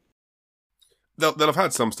 They'll have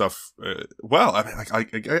had some stuff.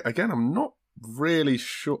 Again, I'm not really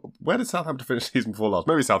sure. Where did Southampton finish season before last?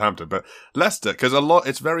 Maybe Southampton, but Leicester, because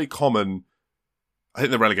it's very common. I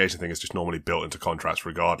think the relegation thing is just normally built into contracts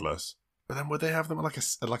regardless. But then would they have them like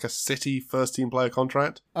a City first team player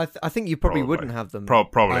contract? I think you probably wouldn't have them.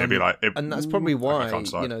 Probably it'd be like, and that's probably why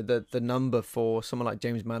the number for someone like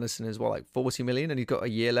James Maddison is like 40 million, and he's got a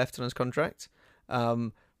year left on his contract,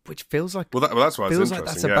 which feels like that's why it's interesting. Like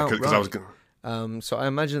that's about right. I was so I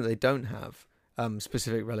imagine that they don't have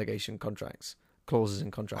specific relegation clauses in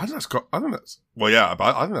contracts. I think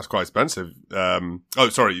that's quite expensive.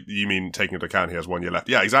 Sorry, you mean taking into account he has 1 year left?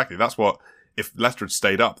 Yeah, exactly. That's what, if Leicester had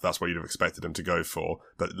stayed up, that's what you'd have expected him to go for.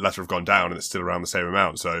 But Leicester have gone down and it's still around the same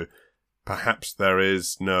amount. So perhaps there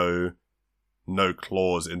is no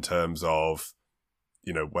clause in terms of,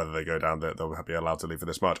 whether they go down, they'll be allowed to leave for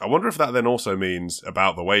this much. I wonder if that then also means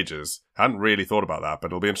about the wages. I hadn't really thought about that, but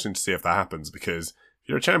it'll be interesting to see if that happens, because if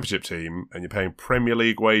you're a championship team and you're paying Premier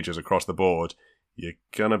League wages across the board, you're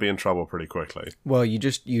gonna be in trouble pretty quickly. Well, you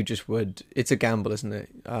just would. It's a gamble, isn't it?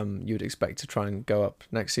 You would expect to try and go up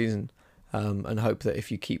next season, and hope that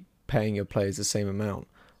if you keep paying your players the same amount,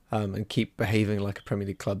 and keep behaving like a Premier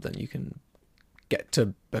League club, then you can get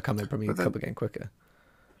to become a Premier League club again quicker.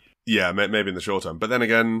 Yeah, maybe in the short term. But then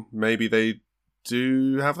again, maybe they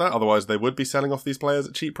do have that. Otherwise, they would be selling off these players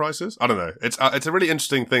at cheap prices. I don't know. It's a really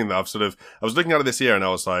interesting thing that I was looking at it this year and I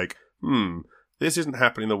was like, this isn't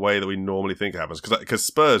happening the way that we normally think it happens. Because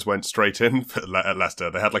Spurs went straight in at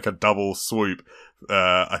Leicester. They had like a double swoop.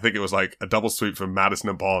 I think it was like a double swoop from Maddison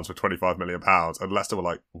and Barnes for £25 million. And Leicester were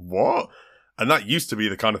like, what? And that used to be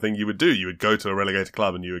the kind of thing you would do. You would go to a relegated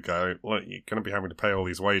club and you would go, well, you're going to be having to pay all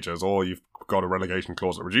these wages, or you've got a relegation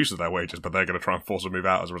clause that reduces their wages, but they're going to try and force them to move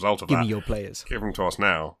out as a result of that. Give me your players. Give them to us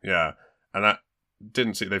now. Yeah. And that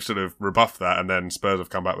didn't see, they've sort of rebuffed that, and then Spurs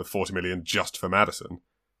have come back with 40 million just for Maddison.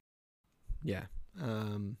 Yeah.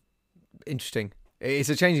 Interesting. It's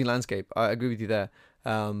a changing landscape. I agree with you there.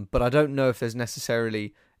 But I don't know if there's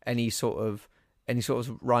necessarily any sort of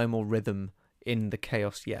rhyme or rhythm in the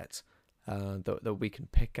chaos yet. That we can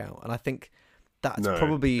pick out, and I think that's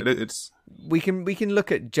probably it's. We can look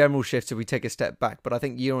at general shifts if we take a step back, but I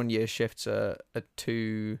think year-on-year shifts are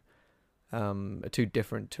too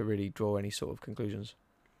different to really draw any sort of conclusions.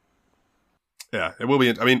 Yeah, it will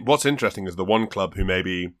be. I mean, what's interesting is the one club who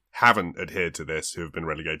maybe haven't adhered to this, who have been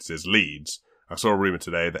relegated, is Leeds. I saw a rumour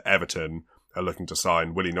today that Everton are looking to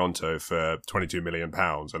sign Willy Gnonto for £22 million,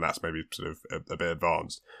 and that's maybe sort of a bit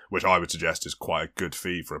advanced, which I would suggest is quite a good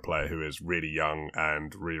fee for a player who is really young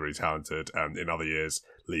and really, really talented. And in other years,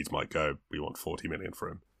 Leeds might go, we want 40 million for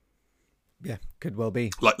him. Yeah, could well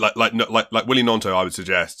be. Like Willy Gnonto, I would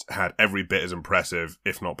suggest, had every bit as impressive,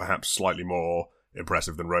 if not perhaps slightly more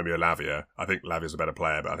impressive than Romeo Lavia. I think Lavia's a better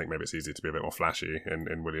player, but I think maybe it's easier to be a bit more flashy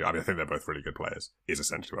in Willy. I mean, I think they're both really good players, is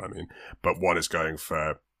essentially what I mean. But one is going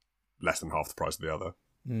for less than half the price of the other.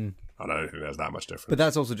 I don't think there's that much difference. But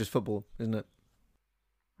that's also just football, isn't it?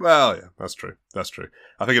 Well, yeah, that's true.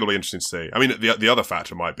 I think it'll be interesting to see. I mean, the other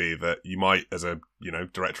factor might be that you might, as a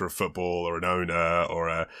director of football or an owner or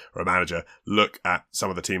a manager, look at some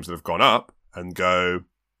of the teams that have gone up and go,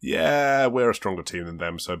 yeah, we're a stronger team than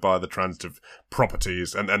them. So by the transitive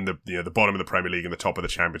properties and the bottom of the Premier League and the top of the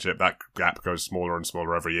Championship, that gap goes smaller and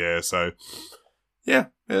smaller every year. So yeah,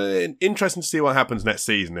 interesting to see what happens next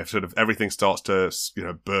season if sort of everything starts to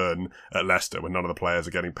burn at Leicester when none of the players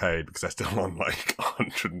are getting paid because they're still on like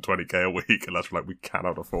 120k a week, and that's like, we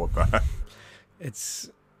cannot afford that.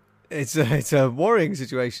 It's a worrying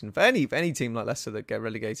situation for any team like Leicester that get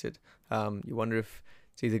relegated. You wonder if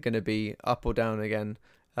it's either going to be up or down again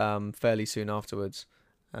fairly soon afterwards.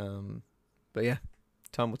 But yeah,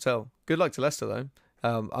 time will tell. Good luck to Leicester though.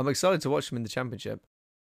 I'm excited to watch them in the Championship.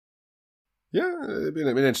 Yeah, it'd been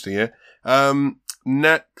interesting here.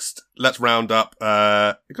 Next, let's round up.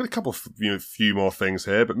 I've got a couple of few more things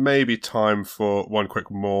here, but maybe time for one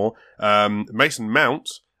quick more. Mason Mount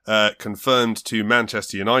confirmed to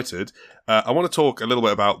Manchester United. I want to talk a little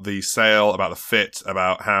bit about the sale, about the fit,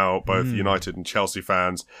 about how both United and Chelsea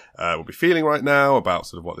fans will be feeling right now, about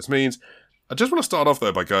sort of what this means. I just want to start off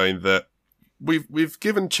though by going that we've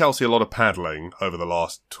given Chelsea a lot of paddling over the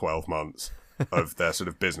last 12 months. Of their sort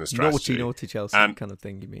of business strategy. Naughty Chelsea kind of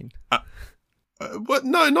thing, you mean?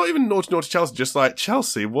 No, not even naughty Chelsea. Just like,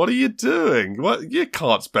 Chelsea, what are you doing? What, you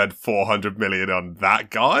can't spend 400 million on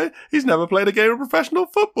that guy. He's never played a game of professional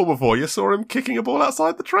football before. You saw him kicking a ball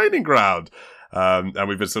outside the training ground. And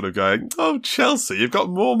we've been sort of going, oh, Chelsea, you've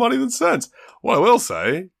got more money than sense. What I will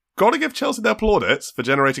say, got to give Chelsea their plaudits for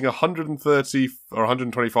generating 130 or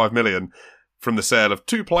 125 million from the sale of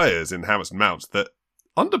two players in Havertz and Mount that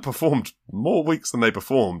underperformed more weeks than they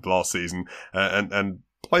performed last season, and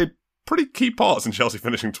played pretty key parts in Chelsea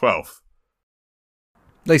finishing 12th.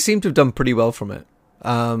 They seem to have done pretty well from it.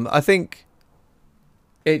 I think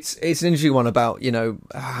it's an interesting one about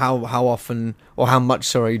how often or how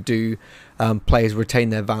much do players retain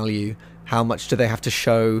their value? How much do they have to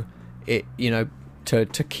show it? To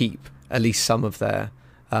keep at least some of their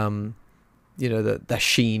their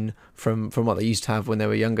sheen from what they used to have when they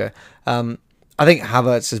were younger. I think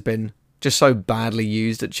Havertz has been just so badly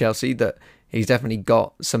used at Chelsea that he's definitely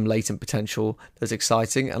got some latent potential that's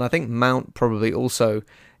exciting. And I think Mount probably also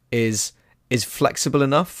is flexible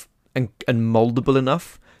enough and mouldable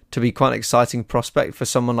enough to be quite an exciting prospect for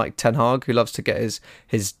someone like Ten Hag, who loves to get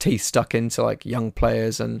his teeth stuck into like young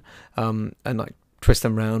players and like twist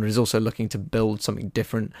them around, and is also looking to build something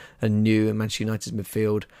different and new in Manchester United's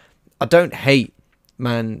midfield. I don't hate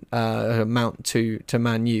Mount to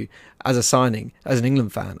Man U as a signing. As an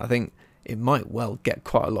England fan, I think it might well get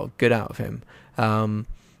quite a lot of good out of him.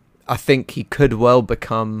 I think he could well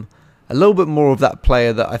become a little bit more of that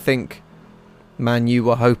player that I think Man U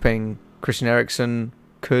were hoping Christian Eriksen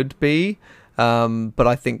could be, but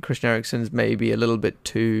I think Christian Eriksen's maybe a little bit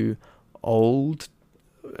too old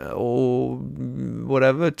or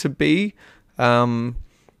whatever to be.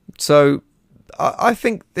 So I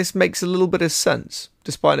think this makes a little bit of sense,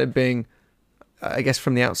 despite it being, I guess,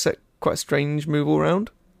 from the outset, quite a strange move all around.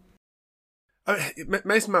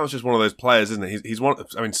 Mason Mount's just one of those players, isn't he? He's one.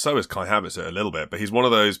 I mean, so is Kai Havertz a little bit, but he's one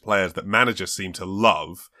of those players that managers seem to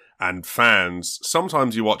love, and fans.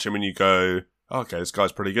 Sometimes you watch him and you go, "Okay, this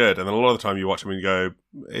guy's pretty good," and then a lot of the time you watch him and you go,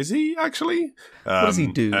 "Is he actually?" What does he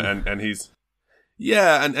do? And he's.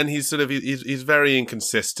 Yeah, and he's sort of he's very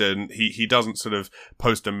inconsistent. He doesn't sort of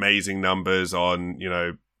post amazing numbers on, you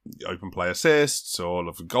know, open play assists or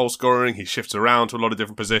goal scoring. He shifts around to a lot of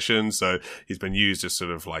different positions, so he's been used as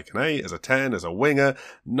sort of like an 8, as a 10, as a winger.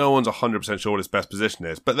 No one's 100% sure what his best position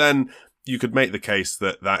is. But then you could make the case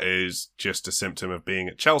that that is just a symptom of being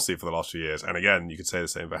at Chelsea for the last few years. And again, you could say the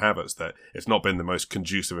same for Havertz, that it's not been the most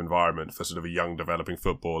conducive environment for sort of a young developing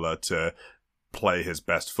footballer to play his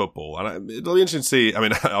best football. And it'll be interesting to see. I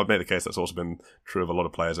mean, I would make the case that's also been true of a lot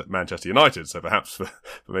of players at Manchester United, so perhaps for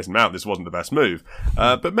Mason Mount this wasn't the best move,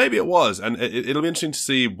 but maybe it was, and it'll be interesting to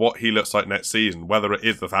see what he looks like next season, whether it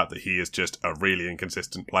is the fact that he is just a really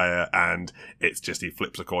inconsistent player and it's just he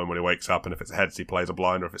flips a coin when he wakes up, and if it's heads he plays a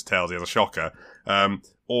blinder, if it's tails he has a shocker,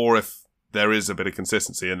 or if there is a bit of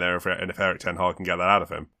consistency in there, and if Erik ten Hag can get that out of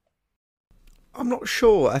him. I'm not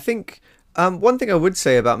sure. I think one thing I would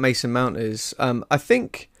say about Mason Mount is I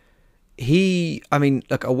think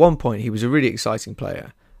look, at one point he was a really exciting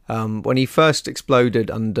player. When he first exploded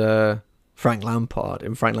under Frank Lampard,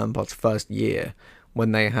 in Frank Lampard's first year,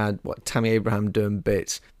 when they had Tammy Abraham doing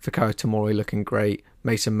bits, Fikayo Tomori looking great,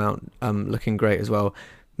 Mason Mount looking great as well.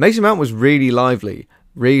 Mason Mount was really lively,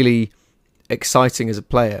 really exciting as a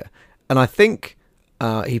player. And I think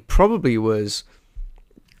he probably was,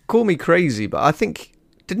 call me crazy, but I think,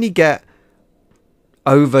 didn't he get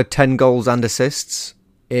over 10 goals and assists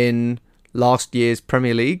in last year's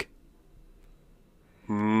Premier League?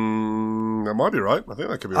 That might be right. I think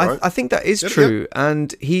that could be right. I think that is true. Yeah.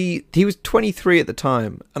 And he was 23 at the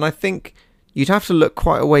time. And I think you'd have to look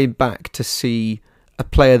quite a way back to see a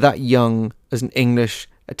player that young as an English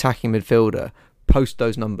attacking midfielder post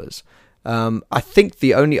those numbers. I think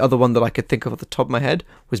the only other one that I could think of off the top of my head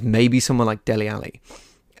was maybe someone like Dele Alli.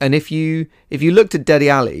 And if you looked at Dele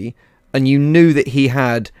Alli and you knew that he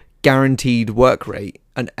had guaranteed work rate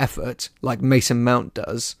and effort like Mason Mount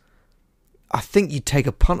does, I think you'd take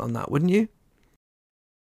a punt on that, wouldn't you?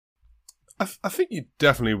 I think you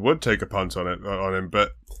definitely would take a punt on him,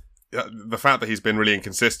 but the fact that he's been really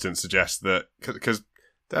inconsistent suggests that, because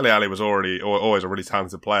Dele Alli was always a really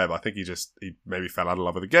talented player, but I think he maybe fell out of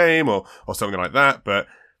love with the game or something like that. But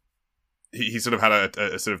he sort of had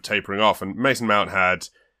a sort of tapering off, and Mason Mount had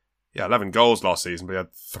 11 goals last season, but he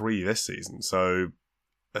had 3 this season. So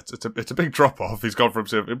it's a big drop off. He's gone from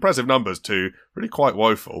sort of impressive numbers to really quite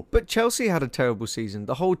woeful. But Chelsea had a terrible season.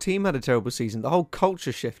 The whole team had a terrible season. The whole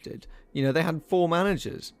culture shifted. You know, they had 4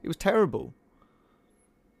 managers. It was terrible.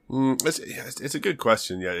 It's a good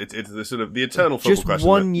question. Yeah, it's the sort of the eternal football just question. Just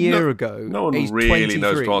 1 year ago, no one really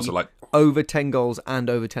knows to answer. Like over 10 goals and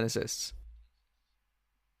over 10 assists.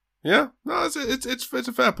 Yeah, no, it's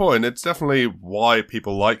a fair point. It's definitely why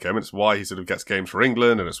people like him. It's why he sort of gets games for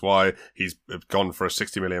England, and it's why he's gone for a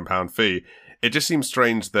 £60 million fee. It just seems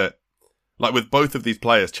strange that, like with both of these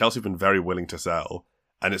players, Chelsea have been very willing to sell,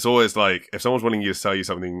 and it's always like if someone's willing to sell you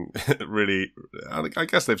something really, I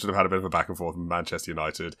guess they've sort of had a bit of a back and forth with Manchester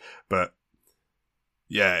United, but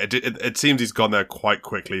yeah, it seems he's gone there quite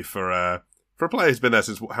quickly for a player who's been there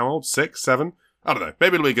since how old? 6, 7. I don't know.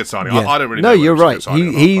 Maybe it'll be a good signing. Yeah. I don't really know. No, you're right. I'm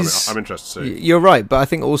interested to see. You're right, but I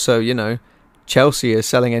think also, you know, Chelsea are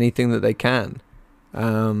selling anything that they can.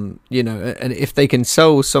 You know, and if they can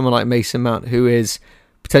sell someone like Mason Mount, who is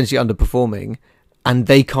potentially underperforming, and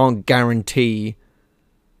they can't guarantee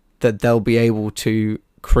that they'll be able to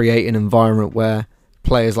create an environment where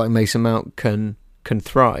players like Mason Mount can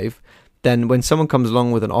thrive, then when someone comes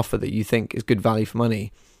along with an offer that you think is good value for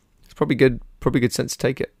money, it's probably good sense to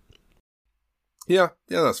take it. Yeah,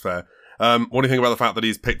 that's fair. What do you think about the fact that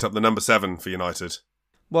he's picked up the number 7 for United?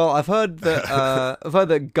 Well, I've heard that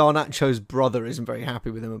Garnacho's brother isn't very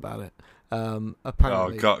happy with him about it.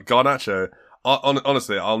 Apparently, Garnacho.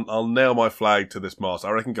 Honestly, I'll nail my flag to this mast.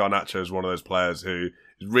 I reckon Garnacho is one of those players who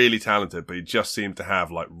is really talented, but he just seems to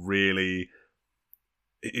have like really.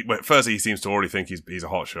 Firstly, he seems to already think he's a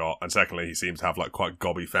hot shot, and secondly, he seems to have like quite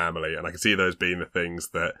gobby family, and I can see those being the things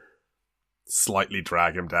that slightly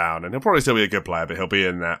drag him down, and he'll probably still be a good player, but he'll be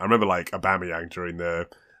in there. I remember like Aubameyang during the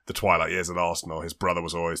twilight years at Arsenal, his brother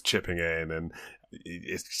was always chipping in, and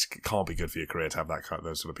it can't be good for your career to have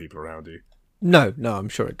those sort of people around you. No, I'm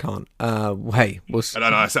sure it can't. Hey,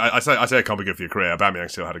 I say it can't be good for your career.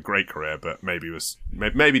 Aubameyang still had a great career, but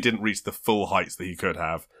maybe didn't reach the full heights that he could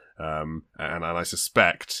have. And I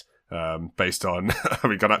suspect, based on, I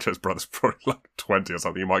mean, Garnacho's brother's probably like 20 or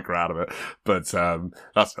something. You might grow out of it, but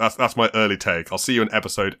that's my early take. I'll see you in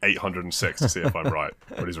episode 806 to see if I'm right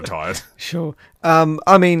when he's retired. Sure.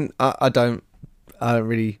 I mean, I don't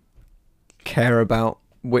really care about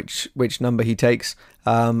which number he takes.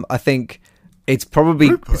 I think it's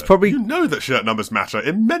probably Rupert, you know that shirt numbers matter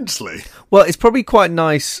immensely. Well, it's probably quite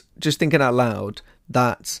nice, just thinking out loud,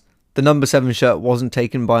 that the number 7 shirt wasn't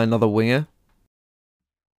taken by another winger.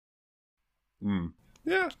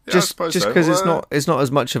 Yeah, just because it's not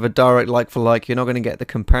as much of a direct like for like. You're not going to get the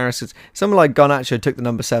comparisons. Someone like Garnacho took the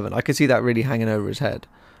number 7. I could see that really hanging over his head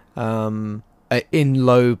in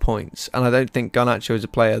low points, and I don't think Garnacho is a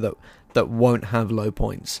player that won't have low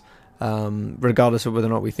points, regardless of whether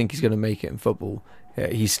or not we think he's going to make it in football.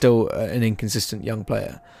 He's still an inconsistent young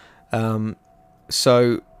player.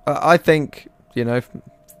 So I think, if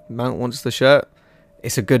Mount wants the shirt,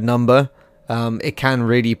 it's a good number. It can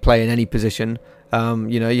really play in any position.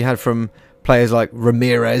 You had from players like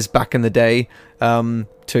Ramirez back in the day to,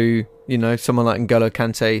 someone like N'Golo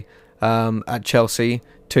Kante at Chelsea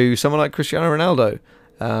to someone like Cristiano Ronaldo.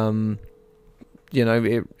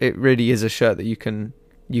 It really is a shirt that you can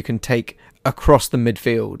take across the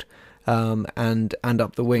midfield and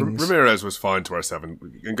up the wings. Ramirez was fine to wear 7.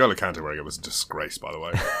 N'Golo Kante wearing it was a disgrace, by the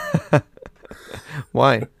way.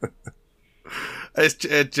 Why?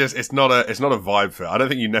 It's not a vibe for it. I don't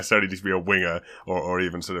think you necessarily need to be a winger or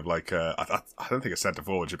even sort of like I don't think a centre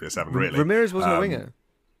forward should be a 7 really. Ramirez wasn't a winger.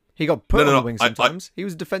 He got put on the wing sometimes. He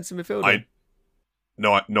was a defensive midfielder.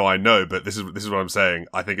 I know, but this is what I'm saying.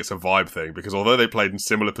 I think it's a vibe thing because although they played in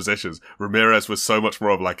similar positions, Ramirez was so much more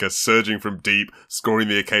of like a surging from deep, scoring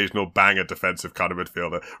the occasional banger defensive kind of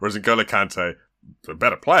midfielder, whereas N'Golo Kante, a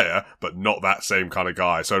better player, but not that same kind of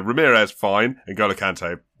guy. So Ramirez, fine. N'Golo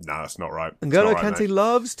Kante, that's not right. N'Golo Kante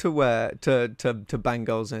loves to wear to bang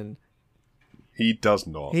goals in. He does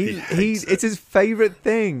not. It's his favourite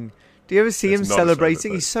thing. Do you ever see him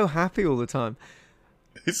celebrating? He's so happy all the time.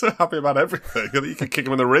 He's so happy about everything. You could kick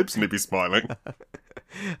him in the ribs and he'd be smiling.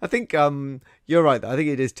 I think you're right. I think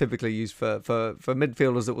it is typically used for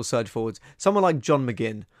midfielders that will surge forwards. Someone like John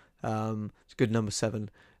McGinn, it's a good number 7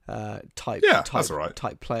 type. Yeah, that's all right.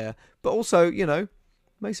 Type player. But also,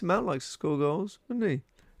 Mason Mount likes to score goals, doesn't he?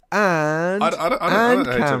 And I don't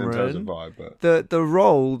hate Cameron, him in terms of vibe, but the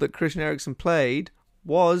role that Christian Eriksen played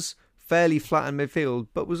was fairly flat in midfield,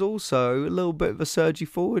 but was also a little bit of a surgy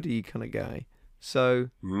forwardy kind of guy. So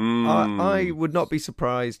I would not be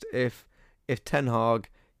surprised if Ten Hag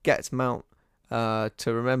gets Mount to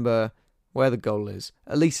remember where the goal is,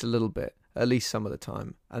 at least a little bit, at least some of the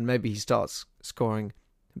time, and maybe he starts scoring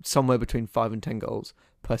somewhere between 5 and 10 goals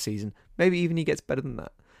per season. Maybe even he gets better than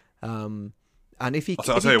that. And if he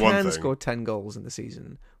can score 10 goals in the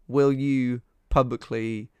season, will you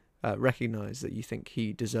publicly recognise that you think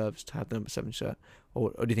he deserves to have the number 7 shirt, or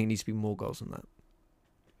do you think it needs to be more goals than that?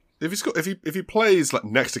 If he plays like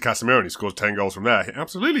next to Casemiro and he scores 10 goals from there, he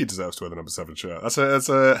absolutely deserves to wear the number 7 shirt. That's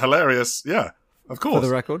a hilarious, yeah, of course. For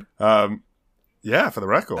the record? Yeah, for the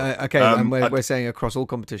record. Okay, and we're saying across all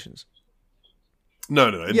competitions.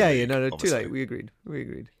 No. Too late. We agreed.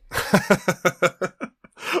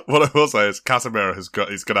 What I will say is Casemiro he's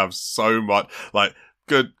going to have so much like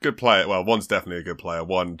good player. Well, one's definitely a good player.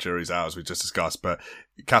 One, jury's out as we just discussed, but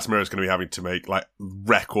Casemiro is going to be having to make like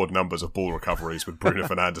record numbers of ball recoveries with Bruno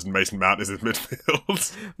Fernandes and Mason Mount is in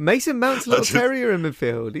midfield. Mason Mount's a little terrier in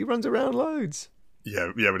midfield. He runs around loads.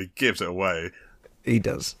 Yeah, but he gives it away. He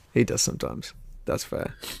does sometimes. That's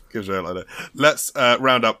fair. Gives it like that. Let's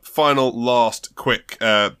round up. Last quick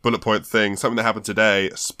bullet point thing. Something that happened today.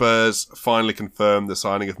 Spurs finally confirmed the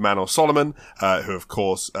signing of Manor Solomon, who of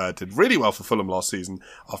course did really well for Fulham last season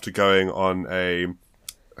after going on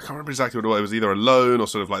I can't remember exactly what it was. It was either a loan or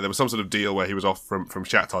sort of like there was some sort of deal where he was off from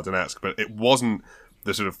Shakhtar Donetsk, but it wasn't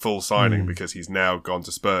the sort of full signing because he's now gone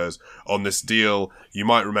to Spurs on this deal. You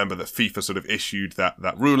might remember that FIFA sort of issued that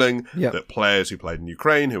ruling that players who played in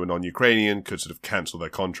Ukraine, who were non-Ukrainian, could sort of cancel their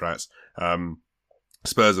contracts.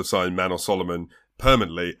 Spurs have signed Manor Solomon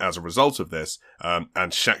permanently as a result of this, and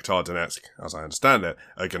Shakhtar Donetsk, as I understand it,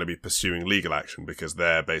 are going to be pursuing legal action because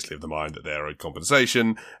they're basically of the mind that they're owed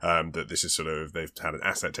compensation, that this is sort of, they've had an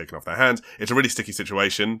asset taken off their hands. It's a really sticky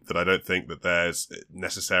situation that I don't think that there's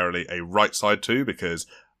necessarily a right side to, because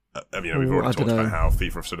We've already talked about how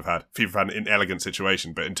FIFA have had an inelegant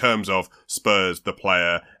situation, but in terms of Spurs, the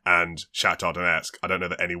player, and Shakhtar Donetsk, I don't know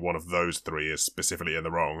that any one of those three is specifically in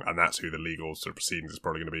the wrong, and that's who the legal sort of proceedings is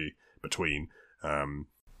probably going to be between.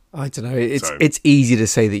 I don't know. It's easy to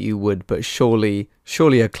say that you would, but surely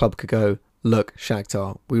a club could go, look,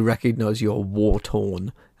 Shakhtar, we recognise you're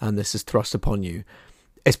war-torn and this is thrust upon you.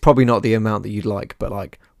 It's probably not the amount that you'd like, but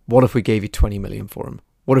like, what if we gave you 20 million for him?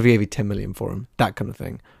 What if we gave you 10 million for him? That kind of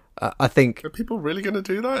thing. I think... Are people really going to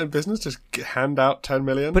do that in business? Just hand out 10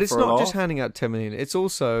 million? But it's not just handing out 10 million. It's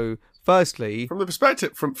also, firstly... From the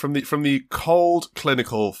perspective, from the cold,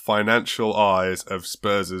 clinical, financial eyes of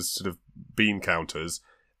Spurs' sort of bean counters,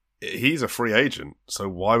 he's a free agent. So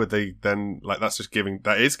why would they then... That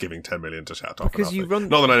is giving 10 million to Shakhtar. Because you run...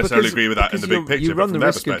 Not that I necessarily agree with that in the big picture, you run but from the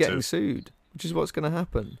risk their of getting sued, which is what's going to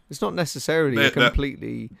happen. It's not necessarily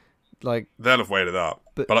completely... they'll have weighed it up,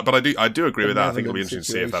 but I do agree with that. I think it'll be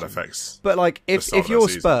interesting to see if that affects. But like, if you're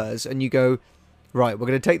Spurs and you go, right, we're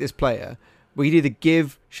going to take this player, we could either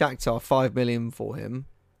give Shakhtar 5 million for him,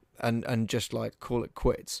 and just like call it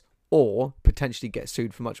quits, or potentially get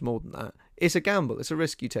sued for much more than that. It's a gamble. It's a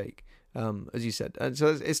risk you take, as you said, and so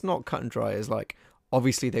it's not cut and dry. As like,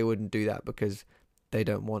 obviously they wouldn't do that because they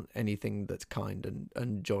don't want anything that's kind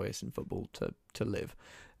and joyous in football to live.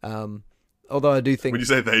 Although I do think... When you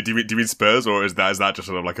say they, do you mean Spurs, or is that just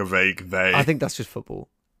sort of like a vague they? I think that's just football.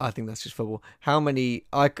 How many...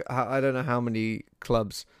 I don't know how many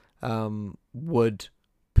clubs would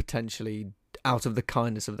potentially, out of the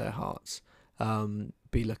kindness of their hearts,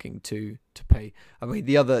 be looking to pay. I mean,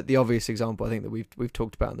 the obvious example I think that we've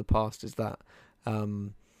talked about in the past is that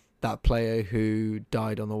that player who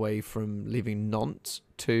died on the way from leaving Nantes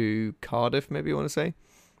to Cardiff, maybe you want to say?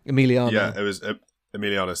 Emiliano. Yeah, it was...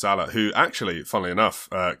 Emiliano Sala, who actually, funnily enough,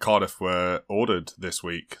 Cardiff were ordered this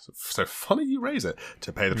week. So funny you raise it,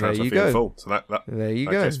 to pay the transfer fee in full. So that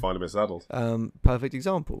case finally been settled. Perfect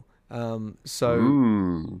example. It's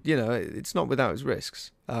not without its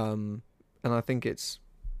risks. And I think it's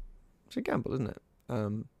a gamble, isn't it?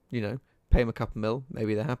 Pay them a couple mil,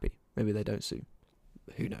 maybe they're happy. Maybe they don't sue.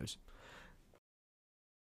 Who knows?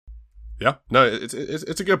 Yeah, no,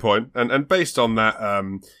 it's a good point, and based on that,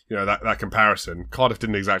 that comparison, Cardiff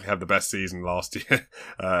didn't exactly have the best season last year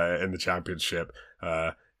in the Championship,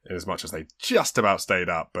 in as much as they just about stayed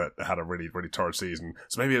up, but had a really, really torrid season.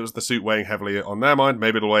 So maybe it was the suit weighing heavily on their mind.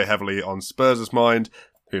 Maybe it'll weigh heavily on Spurs' mind.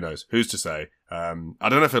 Who knows? Who's to say? I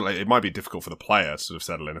don't know if it might be difficult for the player to sort of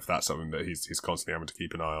settle in if that's something that he's constantly having to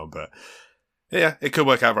keep an eye on, but. Yeah, it could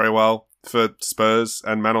work out very well for Spurs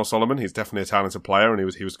and Manor Solomon. He's definitely a talented player, and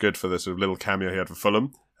he was good for the sort of little cameo he had for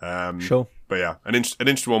Fulham. Sure. But yeah, an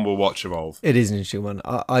interesting one we'll watch evolve. It is an interesting one.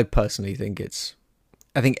 I personally think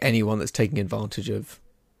I think anyone that's taking advantage of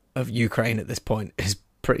Ukraine at this point is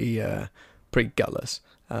pretty gutless.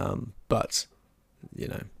 But,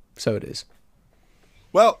 so it is.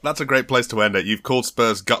 Well, that's a great place to end it. You've called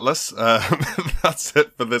Spurs gutless. That's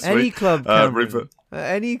it for this week. Any club, Cameron. Rupert.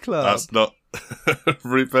 Any club. That's not...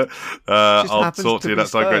 Rupert, I'll talk to you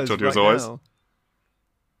next time. Great to talk to you as always.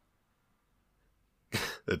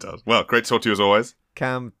 It does. Well, great to talk to you as always.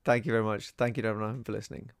 Cam, thank you very much. Thank you to everyone for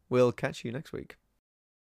listening. We'll catch you next week.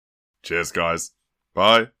 Cheers, guys.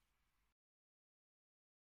 Bye.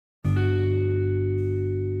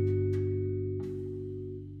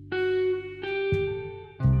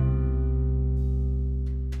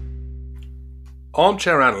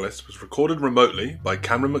 Armchair Analyst was recorded remotely by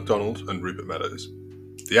Cameron McDonald and Rupert Meadows.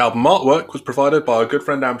 The album artwork was provided by our good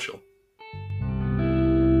friend Amshel.